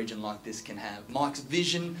innovation that a region like this can have. Mike's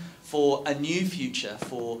vision for a new future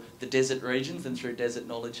for the desert regions and through Desert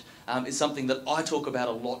Knowledge is something that I talk about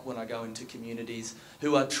a lot when I go into communities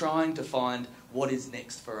who are trying to find what is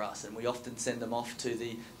next for us. And we often send them off to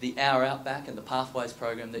the Our Outback and the Pathways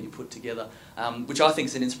program that you put together, which I think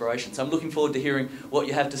is an inspiration. So I'm looking forward to hearing what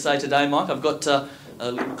you have to say today, Mike. I've got a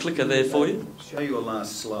little clicker there for you. Show your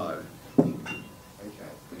last slide. Okay.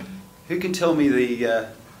 Who can tell me the,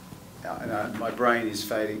 my brain is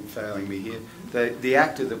failing me here, the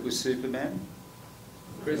actor that was Superman?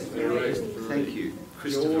 Christopher. Thank you.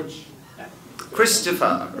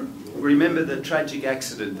 Christopher, remember the tragic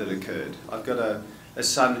accident that occurred? I've got a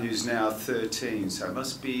son who's now 13, so it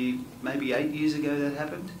must be maybe 8 years ago that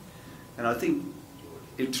happened. And I think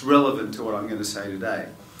it's relevant to what I'm going to say today.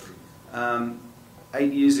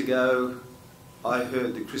 8 years ago, I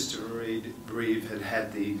heard that Christopher Reeve had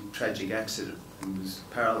had the tragic accident and was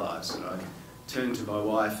paralysed. And I turned to my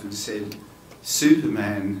wife and said,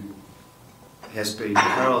 Superman has been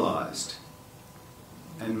paralysed.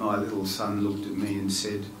 And my little son looked at me and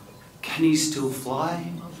said, can he still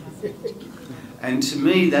fly? And to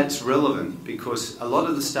me that's relevant because a lot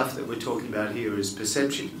of the stuff that we're talking about here is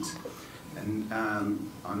perceptions. And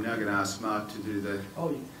I'm now going to ask Mark to do the...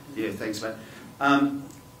 Oh, yeah, thanks, mate.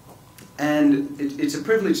 And it's a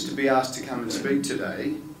privilege to be asked to come and speak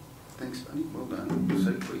today. Thanks, buddy. Well done.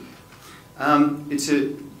 So quick.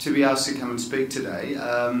 To be asked to come and speak today.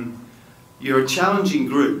 You're a challenging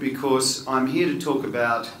group because I'm here to talk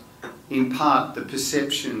about, in part, the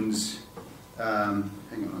perceptions... hang on,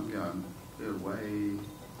 I'm going way...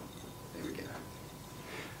 There we go.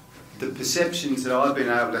 The perceptions that I've been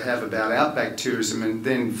able to have about outback tourism and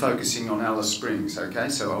then focusing on Alice Springs, okay?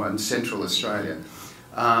 So I'm in Central Australia.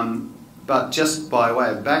 But just by way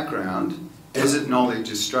of background, Desert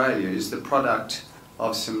Knowledge Australia is the product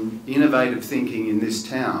of some innovative thinking in this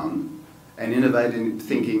town, and innovative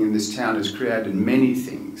thinking in this town has created many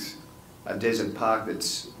things. A desert park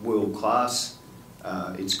that's world class,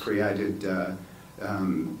 it's created the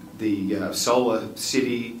solar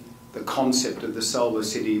city. The concept of the solar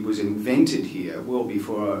city was invented here well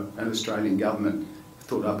before an Australian government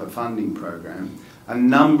thought up a funding program. A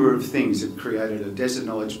number of things have created a Desert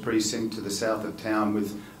Knowledge precinct to the south of town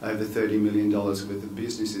with over $30 million worth of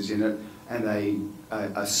businesses in it, and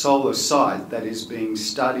a solar site that is being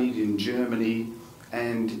studied in Germany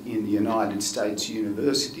and in the United States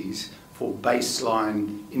universities for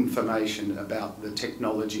baseline information about the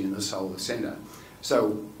technology in the solar centre.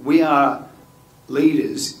 So we are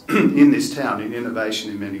leaders in this town in innovation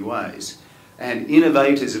in many ways, and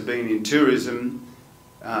innovators have been in tourism.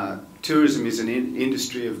 Tourism is an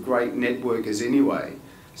industry of great networkers anyway.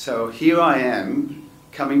 So here I am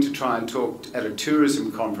coming to try and talk at a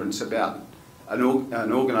tourism conference about an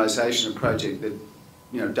organisation, a project that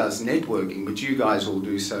does networking, which you guys all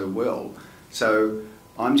do so well. So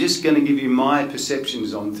I'm just going to give you my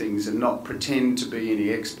perceptions on things and not pretend to be any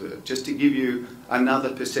expert, just to give you another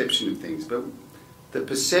perception of things. But the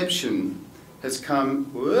perception has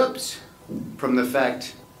come, from the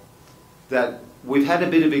fact that we've had a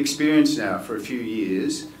bit of experience now for a few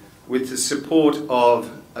years with the support of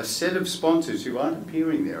a set of sponsors who aren't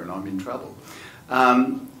appearing there, and I'm in trouble.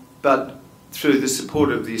 But through the support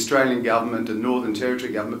of the Australian Government and Northern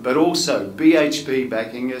Territory Government, but also BHP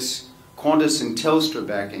backing us, Qantas and Telstra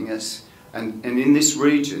backing us, and in this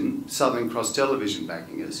region, Southern Cross Television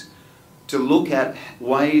backing us, to look at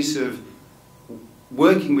ways of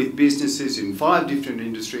working with businesses in 5 different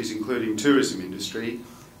industries, including tourism industry,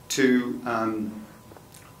 to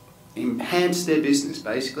enhance their business,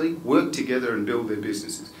 basically, work together and build their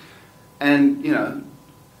businesses. And,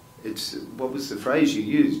 it's, what was the phrase you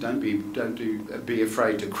used? Don't be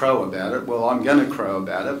afraid to crow about it. Well, I'm going to crow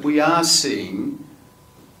about it. We are seeing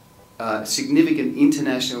significant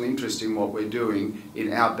international interest in what we're doing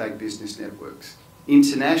in outback business networks.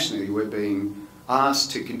 Internationally, we're being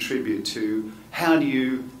asked to contribute to how do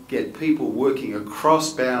you get people working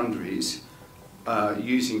across boundaries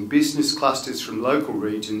using business clusters from local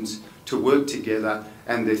regions to work together.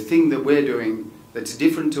 And the thing that we're doing that's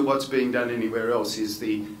different to what's being done anywhere else is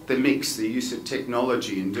the mix, the use of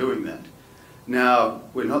technology in doing that. Now,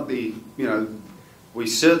 we're not the, we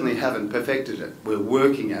certainly haven't perfected it. We're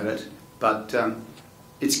working at it, but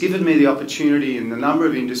it's given me the opportunity in a number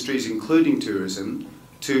of industries, including tourism,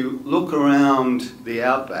 to look around the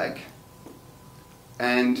outback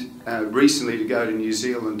and recently to go to New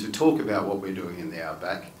Zealand to talk about what we're doing in the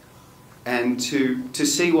outback and to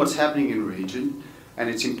see what's happening in region. And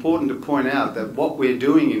it's important to point out that what we're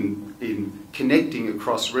doing in connecting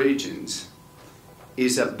across regions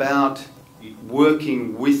is about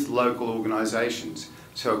working with local organisations.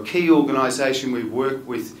 So a key organisation we work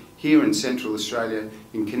with here in Central Australia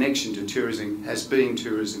in connection to tourism has been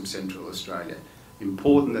Tourism Central Australia.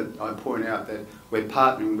 Important that I point out that we're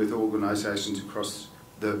partnering with organisations across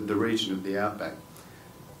the region of the outback.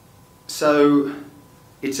 So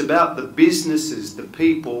it's about the businesses, the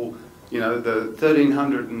people, the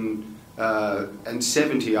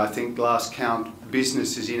 1,370, I think, last count,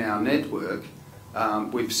 businesses in our network.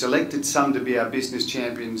 We've selected some to be our business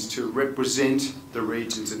champions to represent the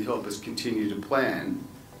regions and help us continue to plan.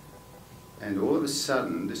 And all of a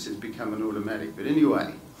sudden, this has become an automatic. But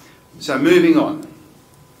anyway, so moving on.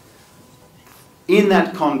 In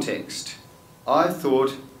that context, I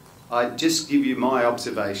thought I'd just give you my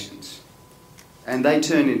observations. And they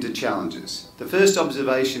turn into challenges. The first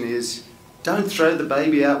observation is, don't throw the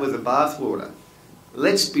baby out with the bathwater.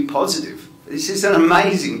 Let's be positive. This is an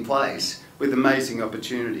amazing place with amazing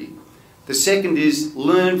opportunity. The second is,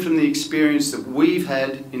 learn from the experience that we've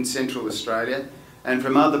had in Central Australia and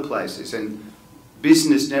from other places. And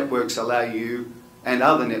business networks allow you, and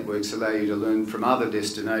other networks allow you to learn from other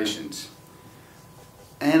destinations.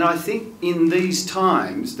 And I think in these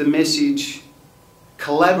times, the message,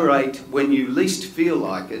 collaborate when you least feel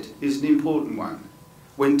like it, is an important one.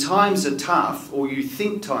 When times are tough, or you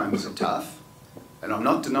think times are tough, and I'm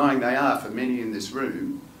not denying they are for many in this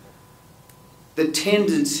room, the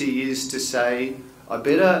tendency is to say, I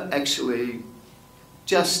better actually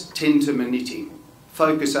just tend to my knitting,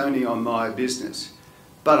 focus only on my business.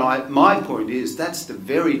 But my point is, that's the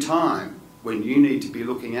very time when you need to be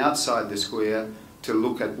looking outside the square to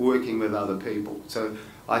look at working with other people. So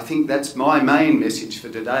I think that's my main message for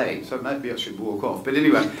today. So maybe I should walk off. But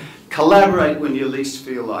anyway, collaborate when you least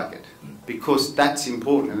feel like it, because that's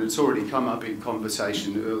important, and it's already come up in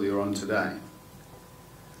conversation earlier on today.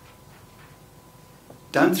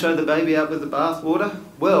 Don't throw the baby out with the bathwater.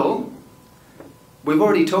 Well, we've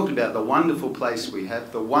already talked about the wonderful place we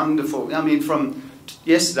have, the wonderful, I mean, from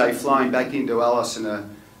yesterday flying back into Alice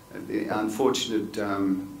and the unfortunate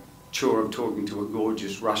chore of talking to a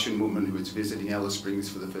gorgeous Russian woman who was visiting Alice Springs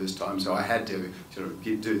for the first time, so I had to sort of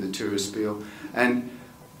do the tourist spiel. And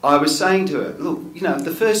I was saying to her, look,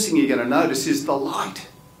 the first thing you're going to notice is the light.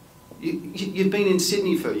 You've been in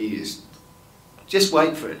Sydney for years. Just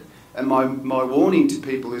wait for it. And my warning to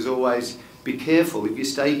people is always, be careful. If you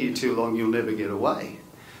stay here too long, you'll never get away.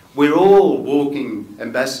 We're all walking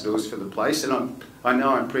ambassadors for the place, and I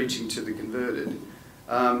know I'm preaching to the converted.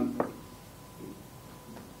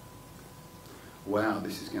 Wow,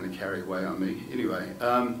 this is going to carry away on me. Anyway,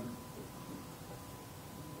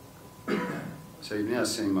 so you've now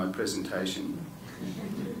seen my presentation.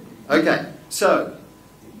 Okay, so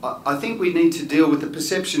I think we need to deal with the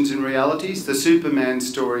perceptions and realities, the Superman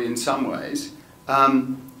story in some ways,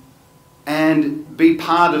 and be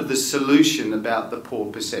part of the solution about the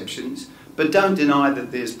poor perceptions, but don't deny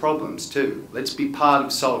that there's problems too. Let's be part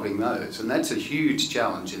of solving those, and that's a huge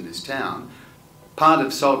challenge in this town. Part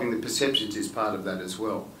of solving the perceptions is part of that as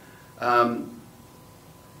well.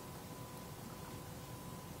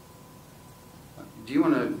 Do you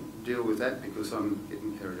want to deal with that? Because I'm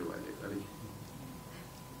getting carried away there, buddy.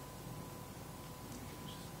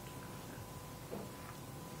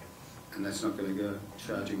 And that's not going to go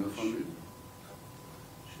charging off on me.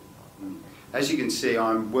 As you can see,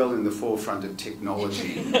 I'm well in the forefront of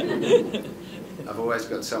technology. I've always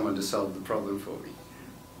got someone to solve the problem for me.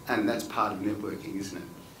 And that's part of networking, isn't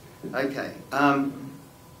it? Okay.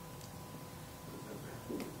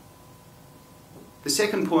 The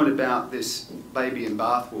second point about this baby and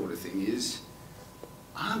bathwater thing is,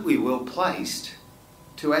 aren't we well placed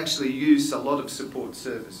to actually use a lot of support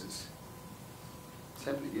services? It's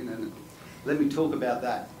happening again, isn't it? Let me talk about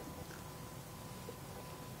that.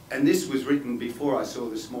 And this was written before I saw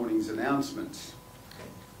this morning's announcements.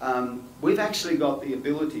 we've actually got the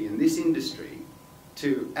ability in this industry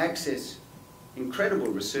to access incredible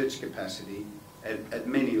research capacity at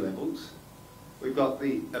many levels. We've got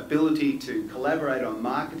the ability to collaborate on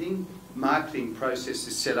marketing. Marketing process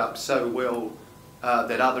is set up so well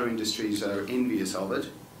that other industries are envious of it.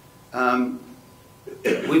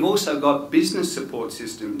 We've also got business support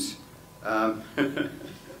systems.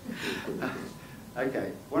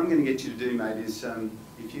 Okay, what I'm going to get you to do, mate, is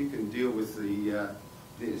if you can deal with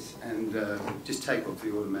this and just take off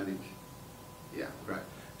the automatic. Yeah, great.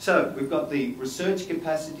 So we've got the research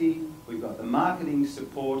capacity, we've got the marketing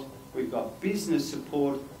support, we've got business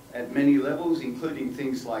support at many levels, including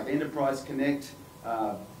things like Enterprise Connect,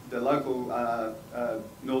 the local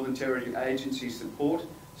Northern Territory agency support.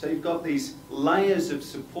 So you've got these layers of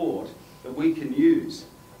support that we can use.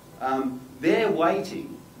 They're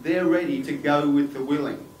waiting, they're ready to go with the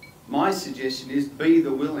willing. My suggestion is be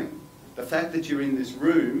the willing. The fact that you're in this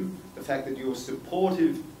room, the fact that you're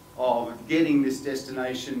supportive of getting this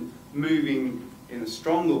destination moving in a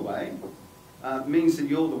stronger way, means that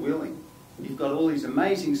you're the willing. You've got all these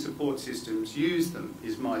amazing support systems, use them,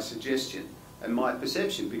 is my suggestion and my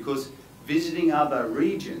perception, because visiting other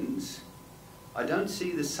regions, I don't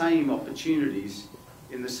see the same opportunities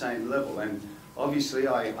in the same level. And obviously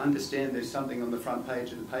I understand there's something on the front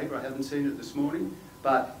page of the paper, I haven't seen it this morning,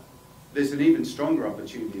 but there's an even stronger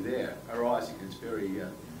opportunity there arising. It's very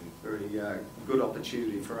good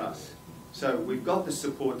opportunity for us. So we've got the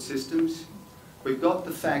support systems, we've got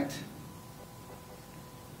the fact,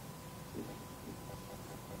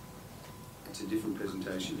 it's a different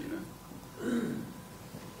presentation, you know.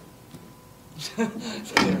 It's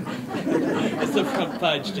the front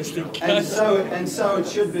page, just in case. And so it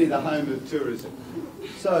should be the home of tourism.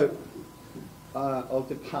 So I'll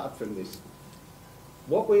depart from this.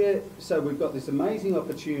 So we've got this amazing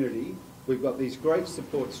opportunity, we've got these great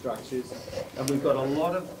support structures, and we've got a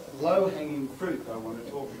lot of low-hanging fruit I want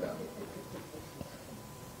to talk about.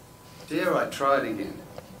 Dare I try it again?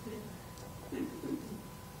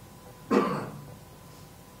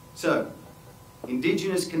 So,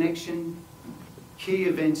 Indigenous connection, key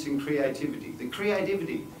events and creativity. The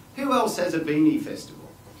creativity, who else has a beanie festival?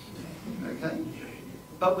 Okay?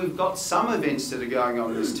 But we've got some events that are going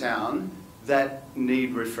on in this town that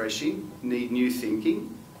need refreshing, need new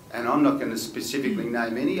thinking, and I'm not going to specifically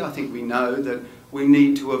name any. I think we know that we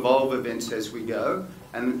need to evolve events as we go,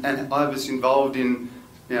 and I was involved in,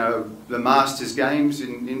 you know, the Masters Games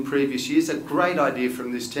in previous years. A great idea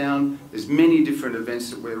from this town. There's many different events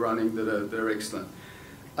that we're running that are excellent.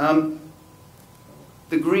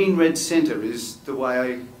 The Green-Red Centre is the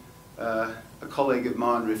way a colleague of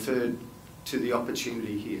mine referred to the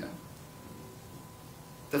opportunity here.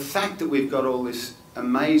 The fact that we've got all this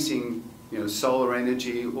amazing, you know, solar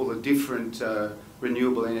energy, all the different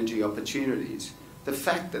renewable energy opportunities, the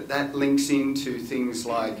fact that that links into things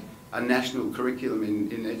like a national curriculum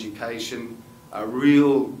in education, a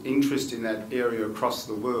real interest in that area across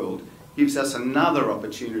the world, gives us another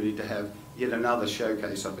opportunity to have yet another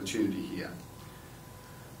showcase opportunity here.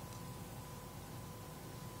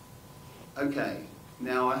 Okay,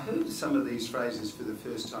 now I heard some of these phrases for the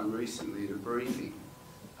first time recently at a briefing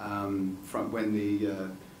from when the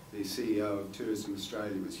CEO of Tourism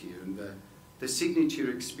Australia was here, and the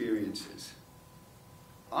signature experiences.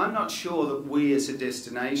 I'm not sure that we as a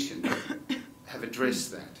destination have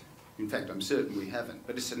addressed that. In fact, I'm certain we haven't,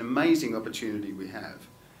 but it's an amazing opportunity we have.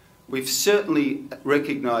 We've certainly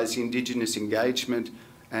recognised Indigenous engagement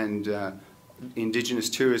and Indigenous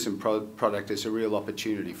tourism product as a real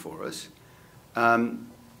opportunity for us.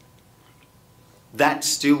 That's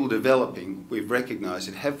still developing. We've recognised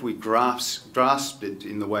it. Have we grasped it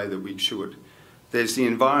in the way that we should? There's the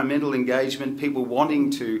environmental engagement, people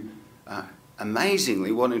wanting to,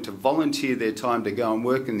 amazingly wanting to volunteer their time to go and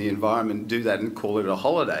work in the environment, do that and call it a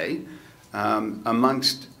holiday,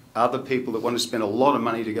 amongst other people that want to spend a lot of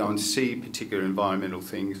money to go and see particular environmental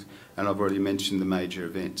things, and I've already mentioned the major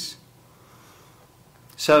events.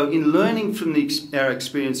 So in learning from our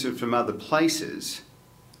experience from other places,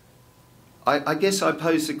 I guess I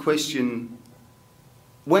pose the question,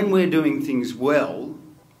 when we're doing things well,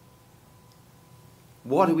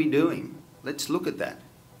 what are we doing? Let's look at that.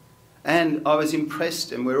 And I was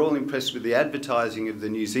impressed, and we're all impressed with the advertising of the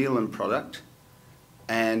New Zealand product.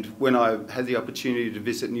 And when I had the opportunity to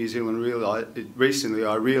visit New Zealand recently,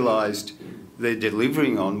 I realised they're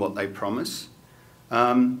delivering on what they promise.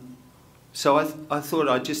 So I thought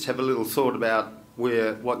I'd just have a little thought about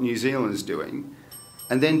what New Zealand's doing,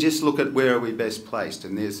 and then just look at where are we best placed,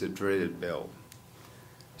 and there's the dreaded bell.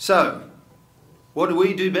 So, what do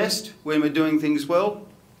we do best when we're doing things well?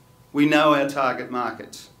 We know our target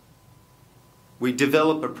markets. we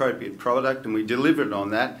develop appropriate product and we deliver it on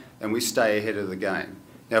that, and we stay ahead of the game.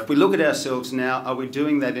 Now, if we look at ourselves now, are we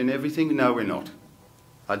doing that in everything? No, we're not.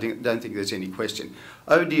 I don't think there's any question.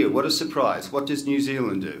 Oh dear, what a surprise. What does New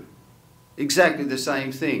Zealand do? Exactly the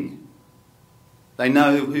same thing. They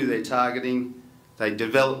know who they're targeting, they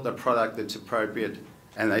develop the product that's appropriate,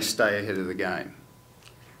 and they stay ahead of the game.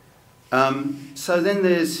 So then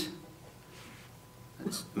it's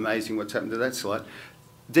amazing what's happened to that slide.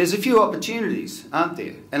 There's a few opportunities, aren't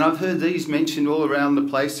there? And I've heard these mentioned all around the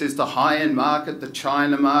place. There's the high-end market, the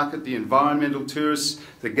China market, the environmental tourists,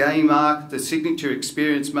 the gay market, the signature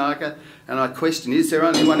experience market. And I question, is there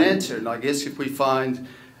only one answer? And I guess if we find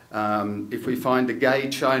a gay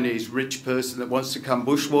Chinese rich person that wants to come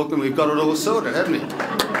bushwalking, we've got it all sorted, haven't we?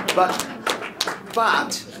 But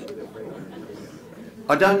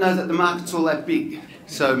I don't know that the market's all that big.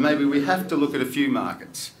 So maybe we have to look at a few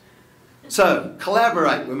markets. So,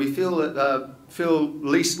 collaborate when we feel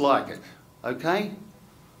least like it, okay?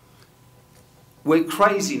 We're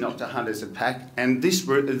crazy not to hunt as a pack, and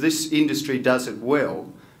this industry does it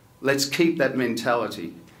well. Let's keep that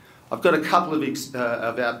mentality. I've got a couple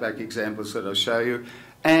of outback examples that I'll show you,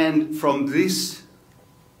 and from this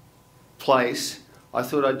place, I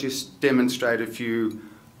thought I'd just demonstrate a few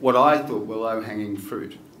what I thought were low-hanging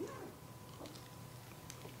fruit.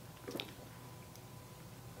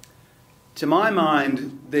 To my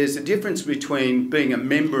mind, there's a difference between being a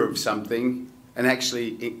member of something and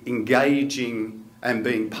actually engaging and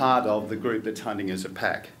being part of the group that's hunting as a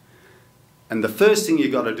pack. And the first thing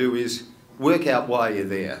you've got to do is work out why you're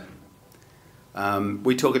there.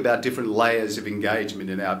 We talk about different layers of engagement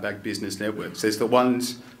in outback business networks. There's the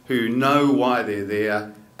ones who know why they're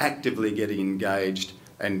there, actively getting engaged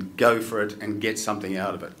and go for it and get something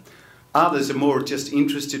out of it. Others are more just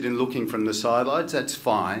interested in looking from the sidelines. That's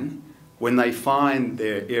fine. When they find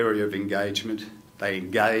their area of engagement, they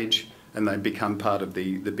engage and they become part of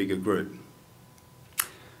the bigger group.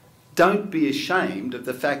 Don't be ashamed of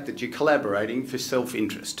the fact that you're collaborating for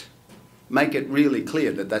self-interest. Make it really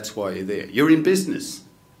clear that that's why you're there. You're in business.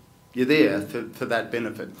 You're there for that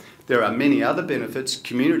benefit. There are many other benefits,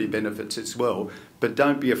 community benefits as well, but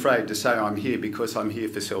don't be afraid to say I'm here because I'm here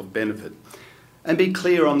for self-benefit. And be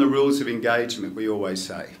clear on the rules of engagement, we always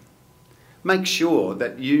say. Make sure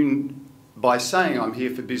that by saying I'm here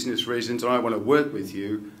for business reasons and I want to work with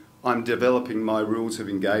you, I'm developing my rules of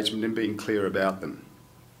engagement and being clear about them.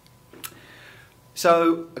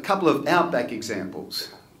 So, a couple of outback examples.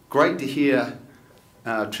 Great to hear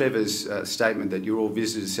Trevor's statement that you're all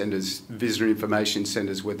visitor centres, visitor information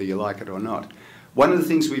centres, whether you like it or not. One of the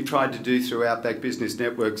things we've tried to do through Outback Business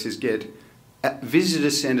Networks is get visitor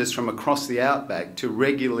centres from across the outback to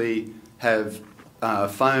regularly have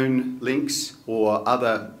phone links or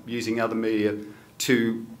using other media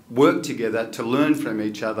to work together, to learn from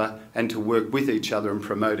each other and to work with each other and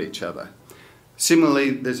promote each other.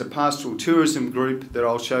 Similarly, there's a pastoral tourism group that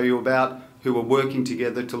I'll show you about who are working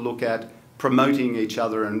together to look at promoting each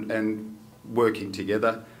other and working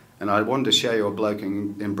together. And I wanted to show you a bloke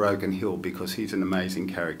in Broken Hill because he's an amazing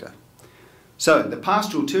character. So, the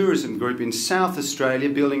pastoral tourism group in South Australia,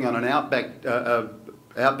 building on an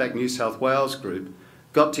Outback New South Wales group,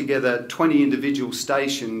 got together 20 individual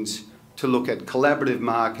stations to look at collaborative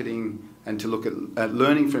marketing and to look at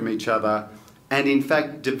learning from each other and in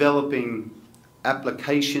fact developing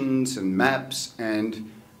applications and maps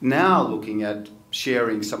and now looking at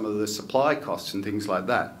sharing some of the supply costs and things like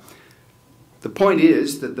that. The point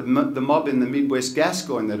is that the mob in the Midwest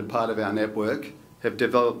Gascoyne that are part of our network have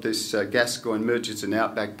developed this Gascoyne Merchants and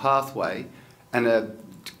Outback pathway and are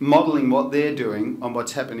modelling what they're doing on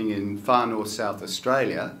what's happening in far north South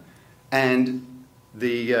Australia, and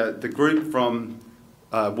the group from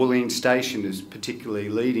Woolleen Station is particularly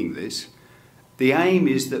leading this. The aim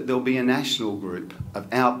is that there'll be a national group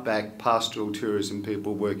of outback pastoral tourism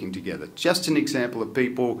people working together. Just an example of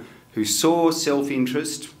people who saw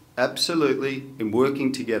self-interest, absolutely, in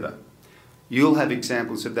working together. You'll have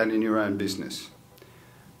examples of that in your own business.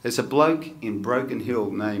 There's a bloke in Broken Hill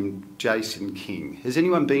named Jason King. Has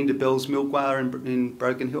anyone been to Bell's Milk Bar in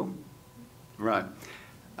Broken Hill? Right.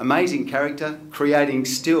 Amazing character, creating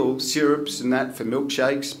still syrups and that for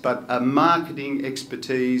milkshakes, but a marketing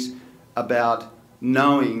expertise about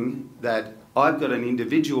knowing that I've got an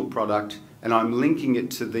individual product and I'm linking it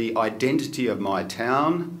to the identity of my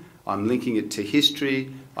town, I'm linking it to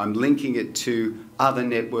history, I'm linking it to other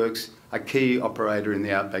networks, a key operator in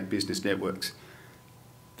the Outback Business Networks.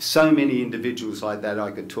 So many individuals like that I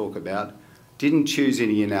could talk about. Didn't choose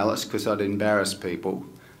any in Alice because I'd embarrass people,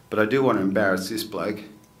 but I do want to embarrass this bloke.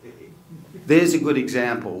 There's a good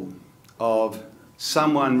example of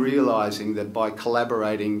someone realising that by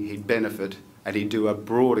collaborating he'd benefit and he'd do a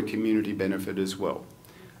broader community benefit as well.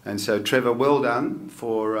 And so Trevor, well done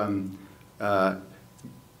for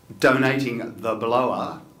donating the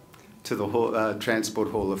blower to the Transport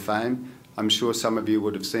Hall of Fame. I'm sure some of you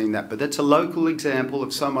would have seen that, but that's a local example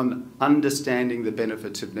of someone understanding the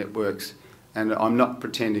benefits of networks, and I'm not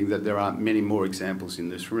pretending that there aren't many more examples in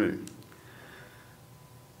this room.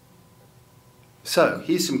 So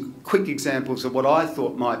here's some quick examples of what I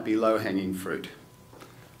thought might be low-hanging fruit.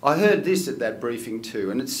 I heard this at that briefing too,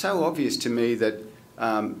 and it's so obvious to me that,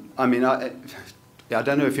 I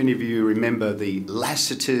don't know if any of you remember the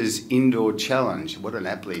Lassiter's Indoor Challenge. What an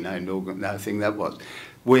aptly named thing that was.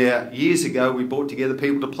 Where years ago we brought together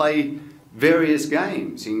people to play various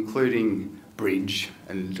games, including bridge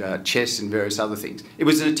and chess and various other things. It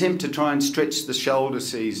was an attempt to try and stretch the shoulder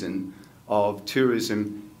season of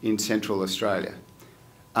tourism in Central Australia.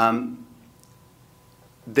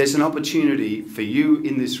 There's an opportunity for you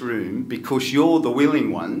in this room, because you're the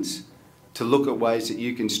willing ones, to look at ways that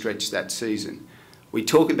you can stretch that season. We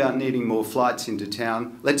talk about needing more flights into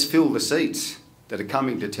town. Let's fill the seats that are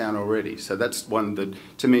coming to town already. So that's one that,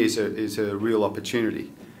 to me, is a real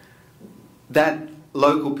opportunity. That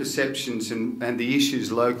local perceptions and the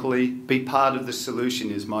issues locally, be part of the solution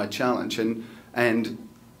is my challenge, and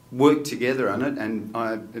work together on it, and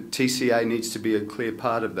TCA needs to be a clear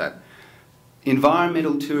part of that.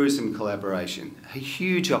 Environmental tourism collaboration, a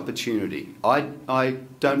huge opportunity. I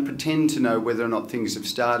don't pretend to know whether or not things have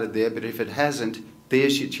started there, but if it hasn't,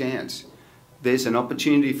 there's your chance. There's an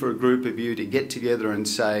opportunity for a group of you to get together and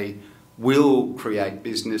say, we'll create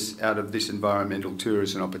business out of this environmental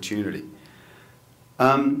tourism opportunity.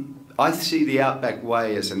 I see the Outback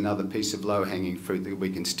Way as another piece of low-hanging fruit that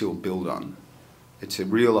we can still build on. It's a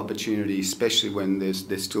real opportunity, especially when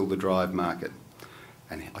there's still the drive market.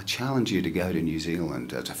 And I challenge you to go to New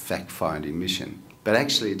Zealand as a fact-finding mission. But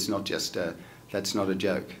actually, it's not just that's not a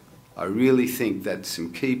joke. I really think that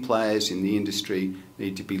some key players in the industry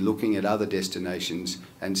need to be looking at other destinations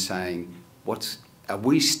and saying,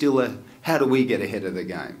 how do we get ahead of the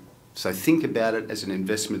game? So think about it as an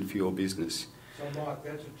investment for your business. So Mike,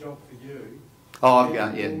 that's a job for you. Oh, I'm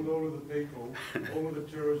going, yeah. All of the people, all of the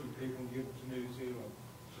tourism people give to New Zealand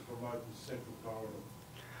to promote the Central Corridor.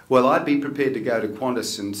 Well, I'd be prepared to go to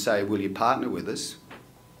Qantas and say, will you partner with us?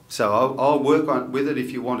 So I'll work with it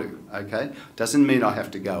if you want to, okay? Doesn't mean I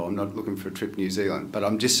have to go. I'm not looking for a trip to New Zealand. But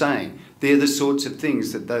I'm just saying, they're the sorts of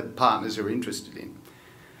things that the partners are interested in.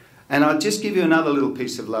 And I'll just give you another little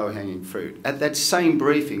piece of low-hanging fruit. At that same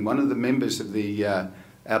briefing, one of the members of the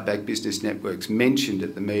Outback Business Networks mentioned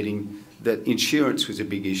at the meeting that insurance was a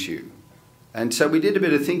big issue. And so we did a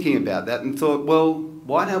bit of thinking about that and thought, well,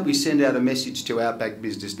 why don't we send out a message to Outback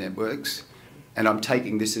Business Networks, and I'm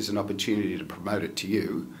taking this as an opportunity to promote it to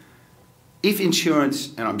you. If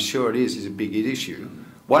insurance, and I'm sure it is a big issue,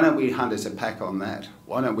 why don't we hunt as a pack on that?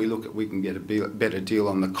 Why don't we look at we can get a better deal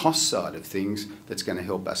on the cost side of things that's going to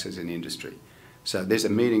help us as an industry? So there's a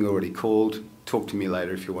meeting already called. Talk to me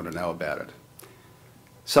later if you want to know about it.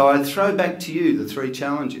 So I throw back to you the three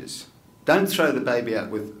challenges. Don't throw the baby out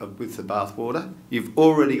with the bathwater. You've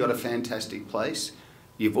already got a fantastic place.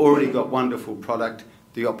 You've already got wonderful product.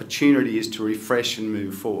 The opportunity is to refresh and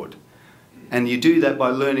move forward. And you do that by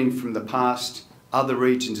learning from the past, other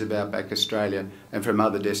regions of Outback Australia and from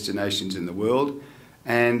other destinations in the world.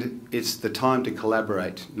 And it's the time to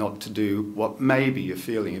collaborate, not to do what maybe you're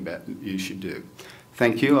feeling about you should do.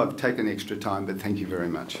 Thank you. I've taken extra time, but thank you very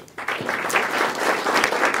much.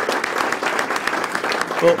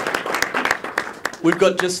 Well, we've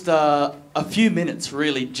got just a few minutes,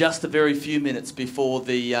 really, just a very few minutes before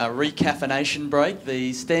the recaffeination break,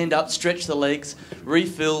 the stand up, stretch the legs,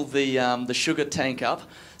 refill the sugar tank up.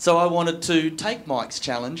 So I wanted to take Mike's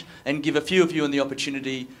challenge and give a few of you in the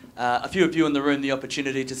opportunity, a few of you in the room the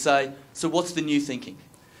opportunity to say, so what's the new thinking?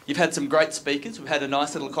 You've had some great speakers, we've had a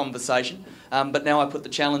nice little conversation, but now I put the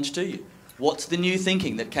challenge to you. What's the new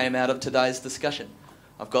thinking that came out of today's discussion?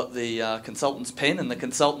 I've got the consultant's pen and the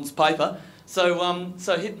consultant's paper, so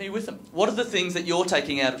hit me with them. What are the things that you're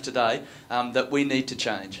taking out of today that we need to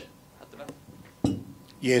change?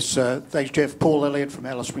 Yes, thanks, Jeff. Paul Elliott from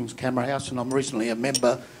Alice Springs Camera House, and I'm recently a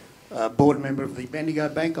board member of the Bendigo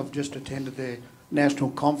Bank. I've just attended their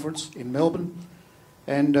national conference in Melbourne,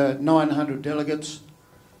 and 900 delegates.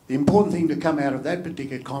 The important thing to come out of that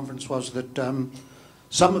particular conference was that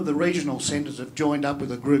some of the regional centres have joined up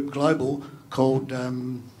with a group global called,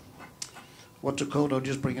 what's it called? I'll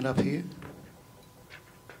just bring it up here.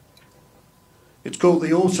 It's called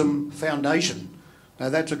the Olsen Foundation. Now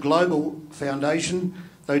that's a global foundation.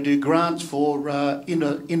 They do grants for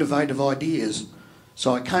innovative ideas.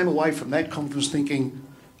 So I came away from that conference thinking,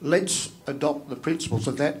 let's adopt the principles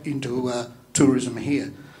of that into tourism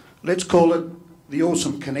here. Let's call it the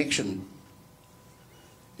Awesome Connection.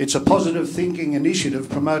 It's a positive thinking initiative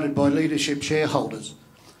promoted by leadership shareholders,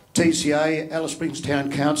 TCA, Alice Springs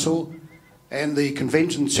Town Council and the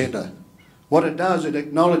Convention Centre. What it does, it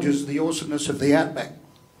acknowledges the awesomeness of the outback.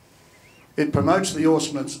 It promotes the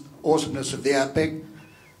awesomeness of the outback,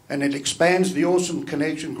 and it expands the Awesome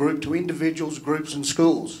Connection group to individuals, groups and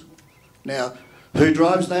schools. Now, who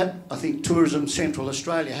drives that? I think Tourism Central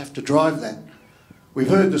Australia have to drive that. We've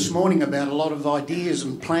heard this morning about a lot of ideas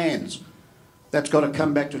and plans. That's got to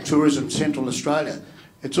come back to Tourism Central Australia.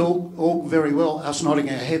 It's all very well us nodding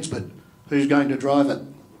our heads, but who's going to drive it?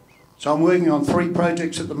 So I'm working on 3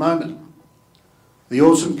 projects at the moment. The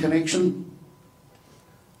Awesome Connection,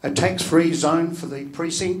 a tax-free zone for the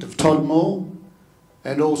precinct of Todd Mall,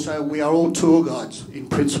 and also we are all tour guides in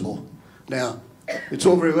principle. Now, it's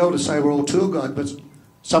all very well to say we're all tour guides, but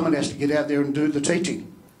someone has to get out there and do the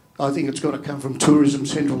teaching. I think it's got to come from Tourism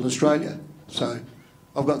Central Australia. So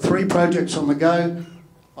I've got 3 projects on the go.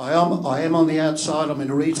 I am on the outside, I'm in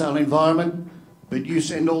a retail environment, but you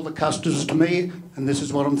send all the customers to me, and this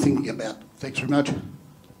is what I'm thinking about. Thanks very much.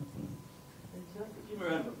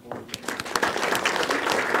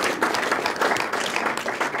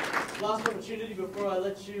 Last opportunity before I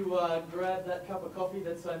let you grab that cup of coffee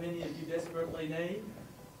that so many of you desperately need.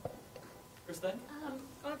 Christine?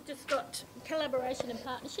 I've just got collaboration and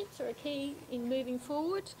partnerships are a key in moving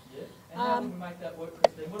forward. Yeah. And how do we make that work,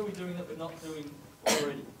 Christine? What are we doing that we're not doing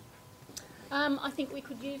already? I think we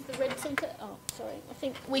could use the Red Centre. I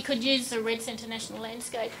think we could use the Red Centre National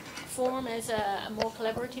Landscape Forum as a more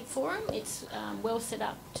collaborative forum. It's well set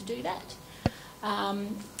up to do that.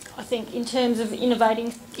 I think in terms of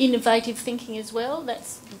innovative thinking as well,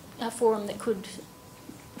 that's a forum that could,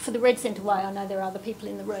 for the Red Centre Way, I know there are other people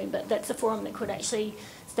in the room, but that's a forum that could actually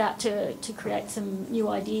start to create some new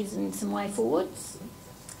ideas and some way forwards.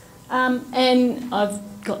 And I've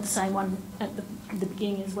got the same one at the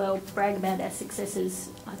beginning as well, brag about our successes.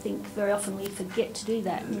 I think very often we forget to do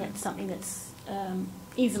that, and that's something that's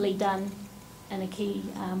easily done and a key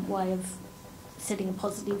way of setting a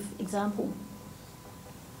positive example.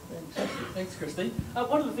 Fantastic. Thanks, Christine.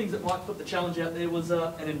 One of the things that Mike put the challenge out there was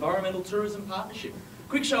an environmental tourism partnership.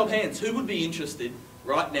 Quick show of hands, who would be interested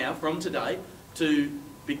right now, from today, to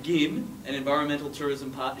begin an environmental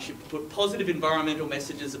tourism partnership to put positive environmental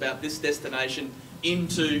messages about this destination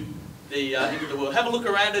into the world? Have a look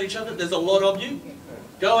around at each other. There's a lot of you.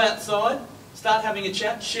 Go outside, start having a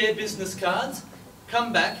chat, share business cards,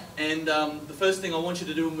 come back, and the first thing I want you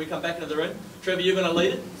to do when we come back into the room, Trevor, you're going to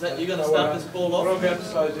lead it? Is that you're going to start this ball off? What I'm about to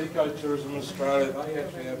say is Ecotourism Australia, they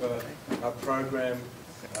actually have a program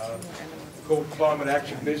called Climate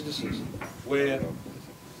Action Businesses, where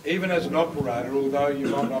even as an operator, although you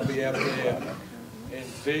might not be out there in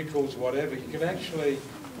vehicles, whatever, you can actually,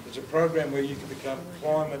 there's a program where you can become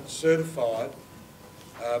climate certified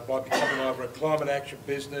by becoming either a climate action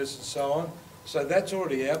business and so on. So that's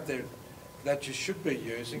already out there that you should be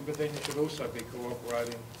using, but then you should also be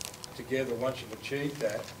cooperating together once you've achieved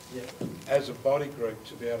that as a body group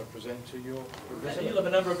to be able to present to your visitor. You'll have a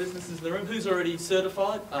number of businesses in the room. Who's already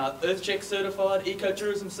certified? EarthCheck certified,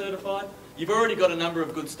 Ecotourism certified. You've already got a number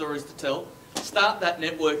of good stories to tell. Start that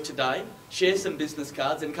network today, share some business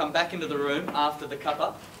cards, and come back into the room after the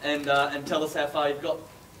cuppa and tell us how far you've got.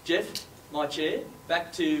 Jeff, my chair,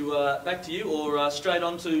 back to you, or straight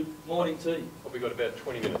on to morning tea. Well, we've got about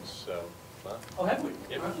 20 minutes. Mark. Oh, have we?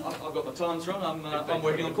 Yep. I've got my times wrong. I'm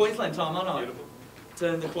working on Queensland time, aren't I? Beautiful.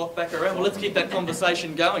 Turn the clock back around. Well, let's keep that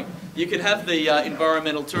conversation going. You can have the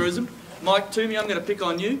environmental tourism. Mike Toomey, I'm going to pick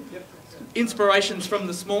on you. Yep. Inspirations from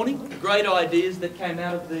this morning, great ideas that came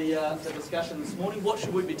out of the discussion this morning. What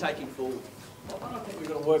should we be taking forward? I think we've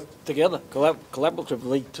got to work together,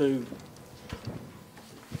 collaboratively to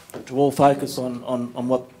all focus on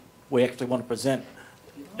what we actually want to present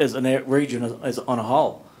as a region as on a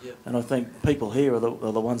whole. Yep. And I think people here are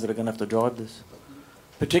the ones that are going to have to drive this.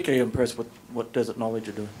 Particularly impressed with what Desert Knowledge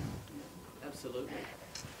are doing. Absolutely.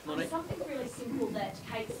 Something really simple that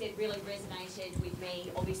Kate said really resonated with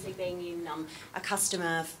me, obviously being in a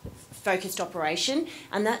customer-focused operation,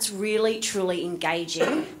 and that's really, truly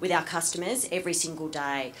engaging with our customers every single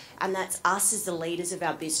day. And that's us as the leaders of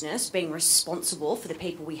our business being responsible for the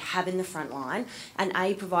people we have in the front line, and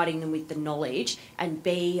A, providing them with the knowledge, and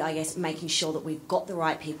B, I guess, making sure that we've got the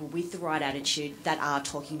right people with the right attitude that are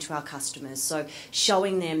talking to our customers. So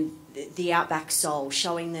showing them the outback soul,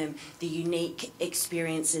 showing them the unique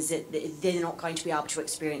experiences that they're not going to be able to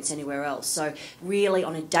experience anywhere else. So really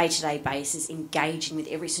on a day-to-day basis, engaging with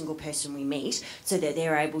every single person we meet so that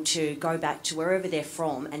they're able to go back to wherever they're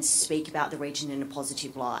from and speak about the region in a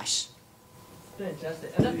positive light.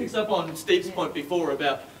 Fantastic. And that picks up on Steve's point before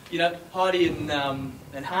about, Heidi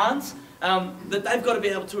and Hans, that they've got to be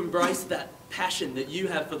able to embrace that passion that you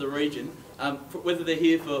have for the region, whether they're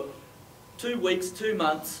here for 2 weeks, 2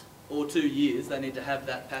 months, or 2 years, they need to have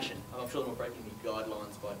that passion. I'm sure I'm not breaking any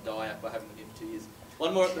guidelines by DIAC by having them here for 2 years.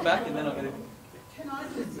 One more at the back, and then I'm going to... Can I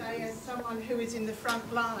just say, as someone who is in the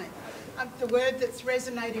front line, the word that's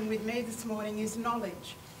resonating with me this morning is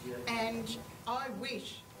knowledge. Yeah. And I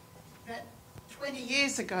wish that 20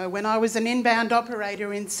 years ago, when I was an inbound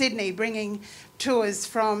operator in Sydney, bringing tours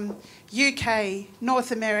from UK,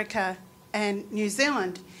 North America and New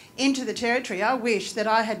Zealand into the Territory, I wish that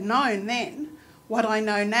I had known then what I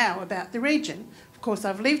know now about the region. Of course,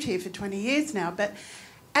 I've lived here for 20 years now, but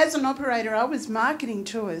as an operator, I was marketing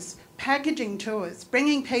tours, packaging tours,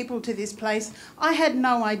 bringing people to this place. I had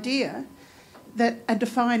no idea that a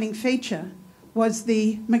defining feature was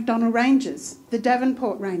the McDonnell Ranges, the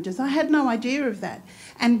Davenport Ranges. I had no idea of that.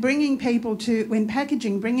 And bringing people to, when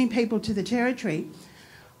packaging, bringing people to the Territory,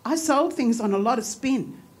 I sold things on a lot of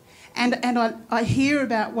spin. And I hear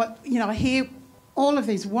about what, I hear all of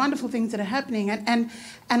these wonderful things that are happening, and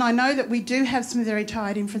I know that we do have some very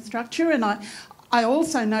tight infrastructure, and I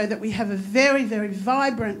also know that we have a very, very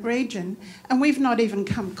vibrant region, and we've not even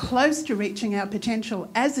come close to reaching our potential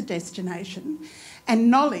as a destination.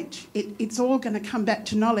 And knowledge, it's all going to come back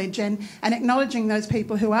to knowledge, and acknowledging those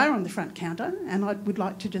people who are on the front counter, and I would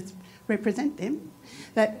like to just represent them,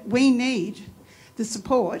 that we need the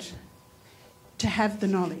support to have the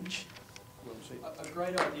knowledge. A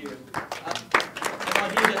great idea.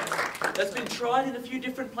 An idea that's been tried in a few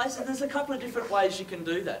different places. There's a couple of different ways you can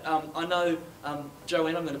do that. I know,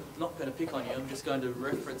 Joanne, I'm not going to pick on you. I'm just going to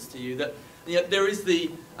reference to you that there is the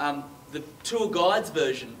tour guides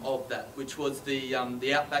version of that, which was the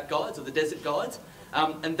outback guides or the desert guides,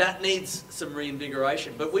 and that needs some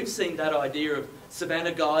reinvigoration. But we've seen that idea of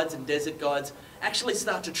savannah guides and desert guides actually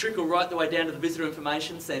start to trickle right the way down to the visitor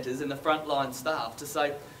information centres and the frontline staff to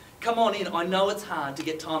say, come on in, I know it's hard to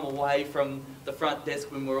get time away from the front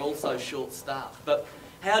desk when we're all so short-staffed, but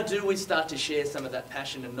how do we start to share some of that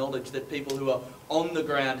passion and knowledge that people who are on the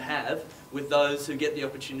ground have with those who get the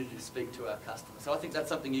opportunity to speak to our customers? So I think that's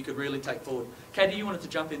something you could really take forward. Katie, you wanted to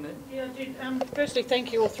jump in there? Yeah, I did. Firstly,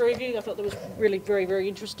 thank you all three of you. I thought that was really very, very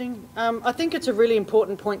interesting. I think it's a really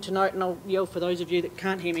important point to note, and I'll yell for those of you that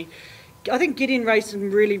can't hear me. I think Gideon raised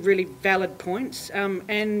some really, really valid points,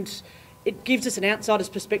 and it gives us an outsider's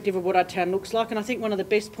perspective of what our town looks like. And I think one of the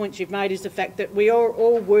best points you've made is the fact that we are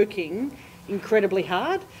all working incredibly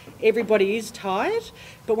hard. Everybody is tired.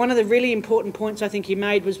 But one of the really important points I think you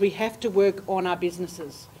made was we have to work on our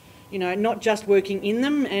businesses. Not just working in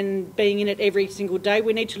them and being in it every single day.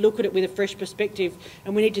 We need to look at it with a fresh perspective,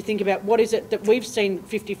 and we need to think about what is it that we've seen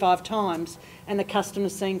 55 times and the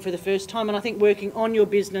customer's seeing for the first time. And I think working on your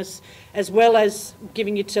business as well as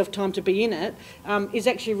giving yourself time to be in it is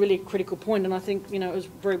actually a really critical point, and I think it was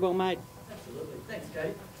very well made. Absolutely. Thanks,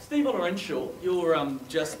 Kate. Steve Olorenshaw, you're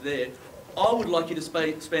just there. I would like you to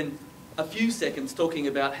spend a few seconds talking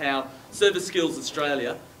about how Service Skills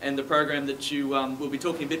Australia and the program that you will be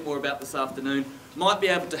talking a bit more about this afternoon might be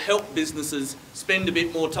able to help businesses spend a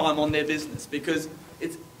bit more time on their business, because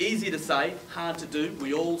it's easy to say, hard to do.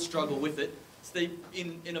 We all struggle with it. Steve,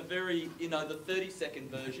 in a very, the 30-second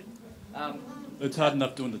version. It's hard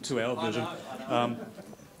enough doing the 2-hour version. I know.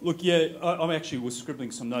 Look, yeah, I actually was scribbling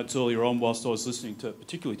some notes earlier on whilst I was listening to,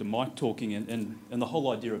 particularly to Mike talking, and the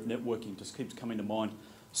whole idea of networking just keeps coming to mind.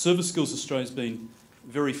 Service Skills Australia has been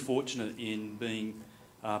very fortunate in being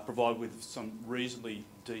provided with some reasonably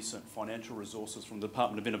decent financial resources from the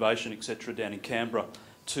Department of Innovation, etc., down in Canberra,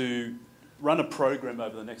 to run a program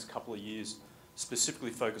over the next couple of years specifically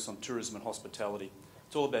focused on tourism and hospitality.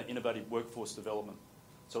 It's all about innovative workforce development.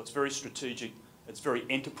 So it's very strategic, it's very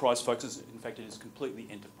enterprise focused. In fact, it is completely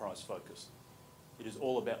enterprise focused. It is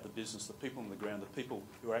all about the business, the people on the ground, the people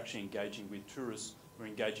who are actually engaging with tourists, who are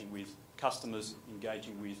engaging with customers,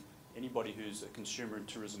 engaging with anybody who's a consumer in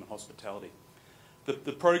tourism and hospitality.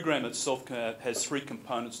 The program itself has 3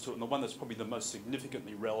 components to it, and the one that's probably the most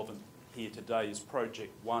significantly relevant here today is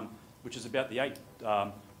Project 1, which is about the 8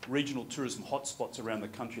 regional tourism hotspots around the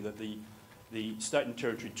country that the State and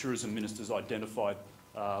Territory Tourism Ministers identified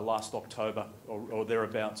last October or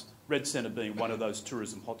thereabouts, Red Centre being one of those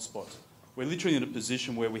tourism hotspots. We're literally in a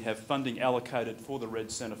position where we have funding allocated for the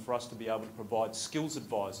Red Centre for us to be able to provide skills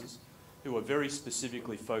advisors who are very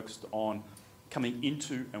specifically focused on coming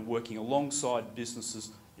into and working alongside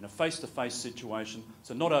businesses in a face-to-face situation,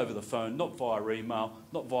 so not over the phone, not via email,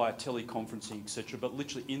 not via teleconferencing, etc., but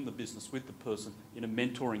literally in the business with the person in a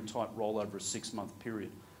mentoring type role over a 6-month period.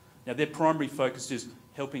 Now, their primary focus is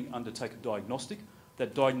helping undertake a diagnostic.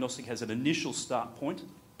 That diagnostic has an initial start point,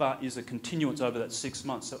 but is a continuance over that 6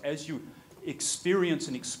 months. So as you experience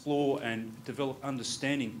and explore and develop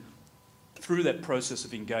understanding through that process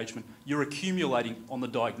of engagement, you're accumulating on the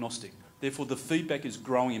diagnostic. Therefore, the feedback is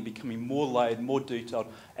growing and becoming more layered, more detailed,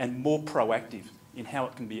 and more proactive in how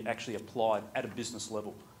it can be actually applied at a business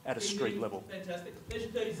level, at a street level. Fantastic. There's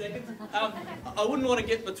your 30 seconds. I wouldn't want to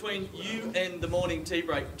get between you and the morning tea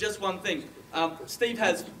break. Just one thing. Steve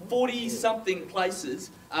has 40-something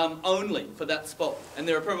places only for that spot, and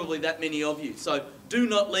there are probably that many of you. So do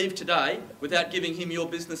not leave today without giving him your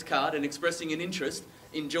business card and expressing an interest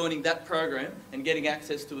in joining that program and getting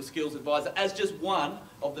access to a skills advisor as just one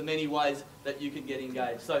of the many ways that you can get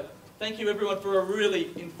engaged. So thank you everyone for a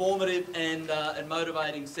really informative and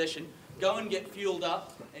motivating session. Go and get fueled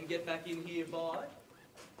up and get back in here by...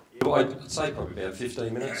 Well, I'd say probably about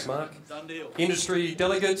 15 minutes, Mark. Done deal. Industry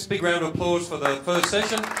delegates, big round of applause for the first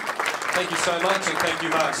session. Thank you so much, and thank you,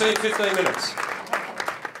 Mark. See you in 15 minutes.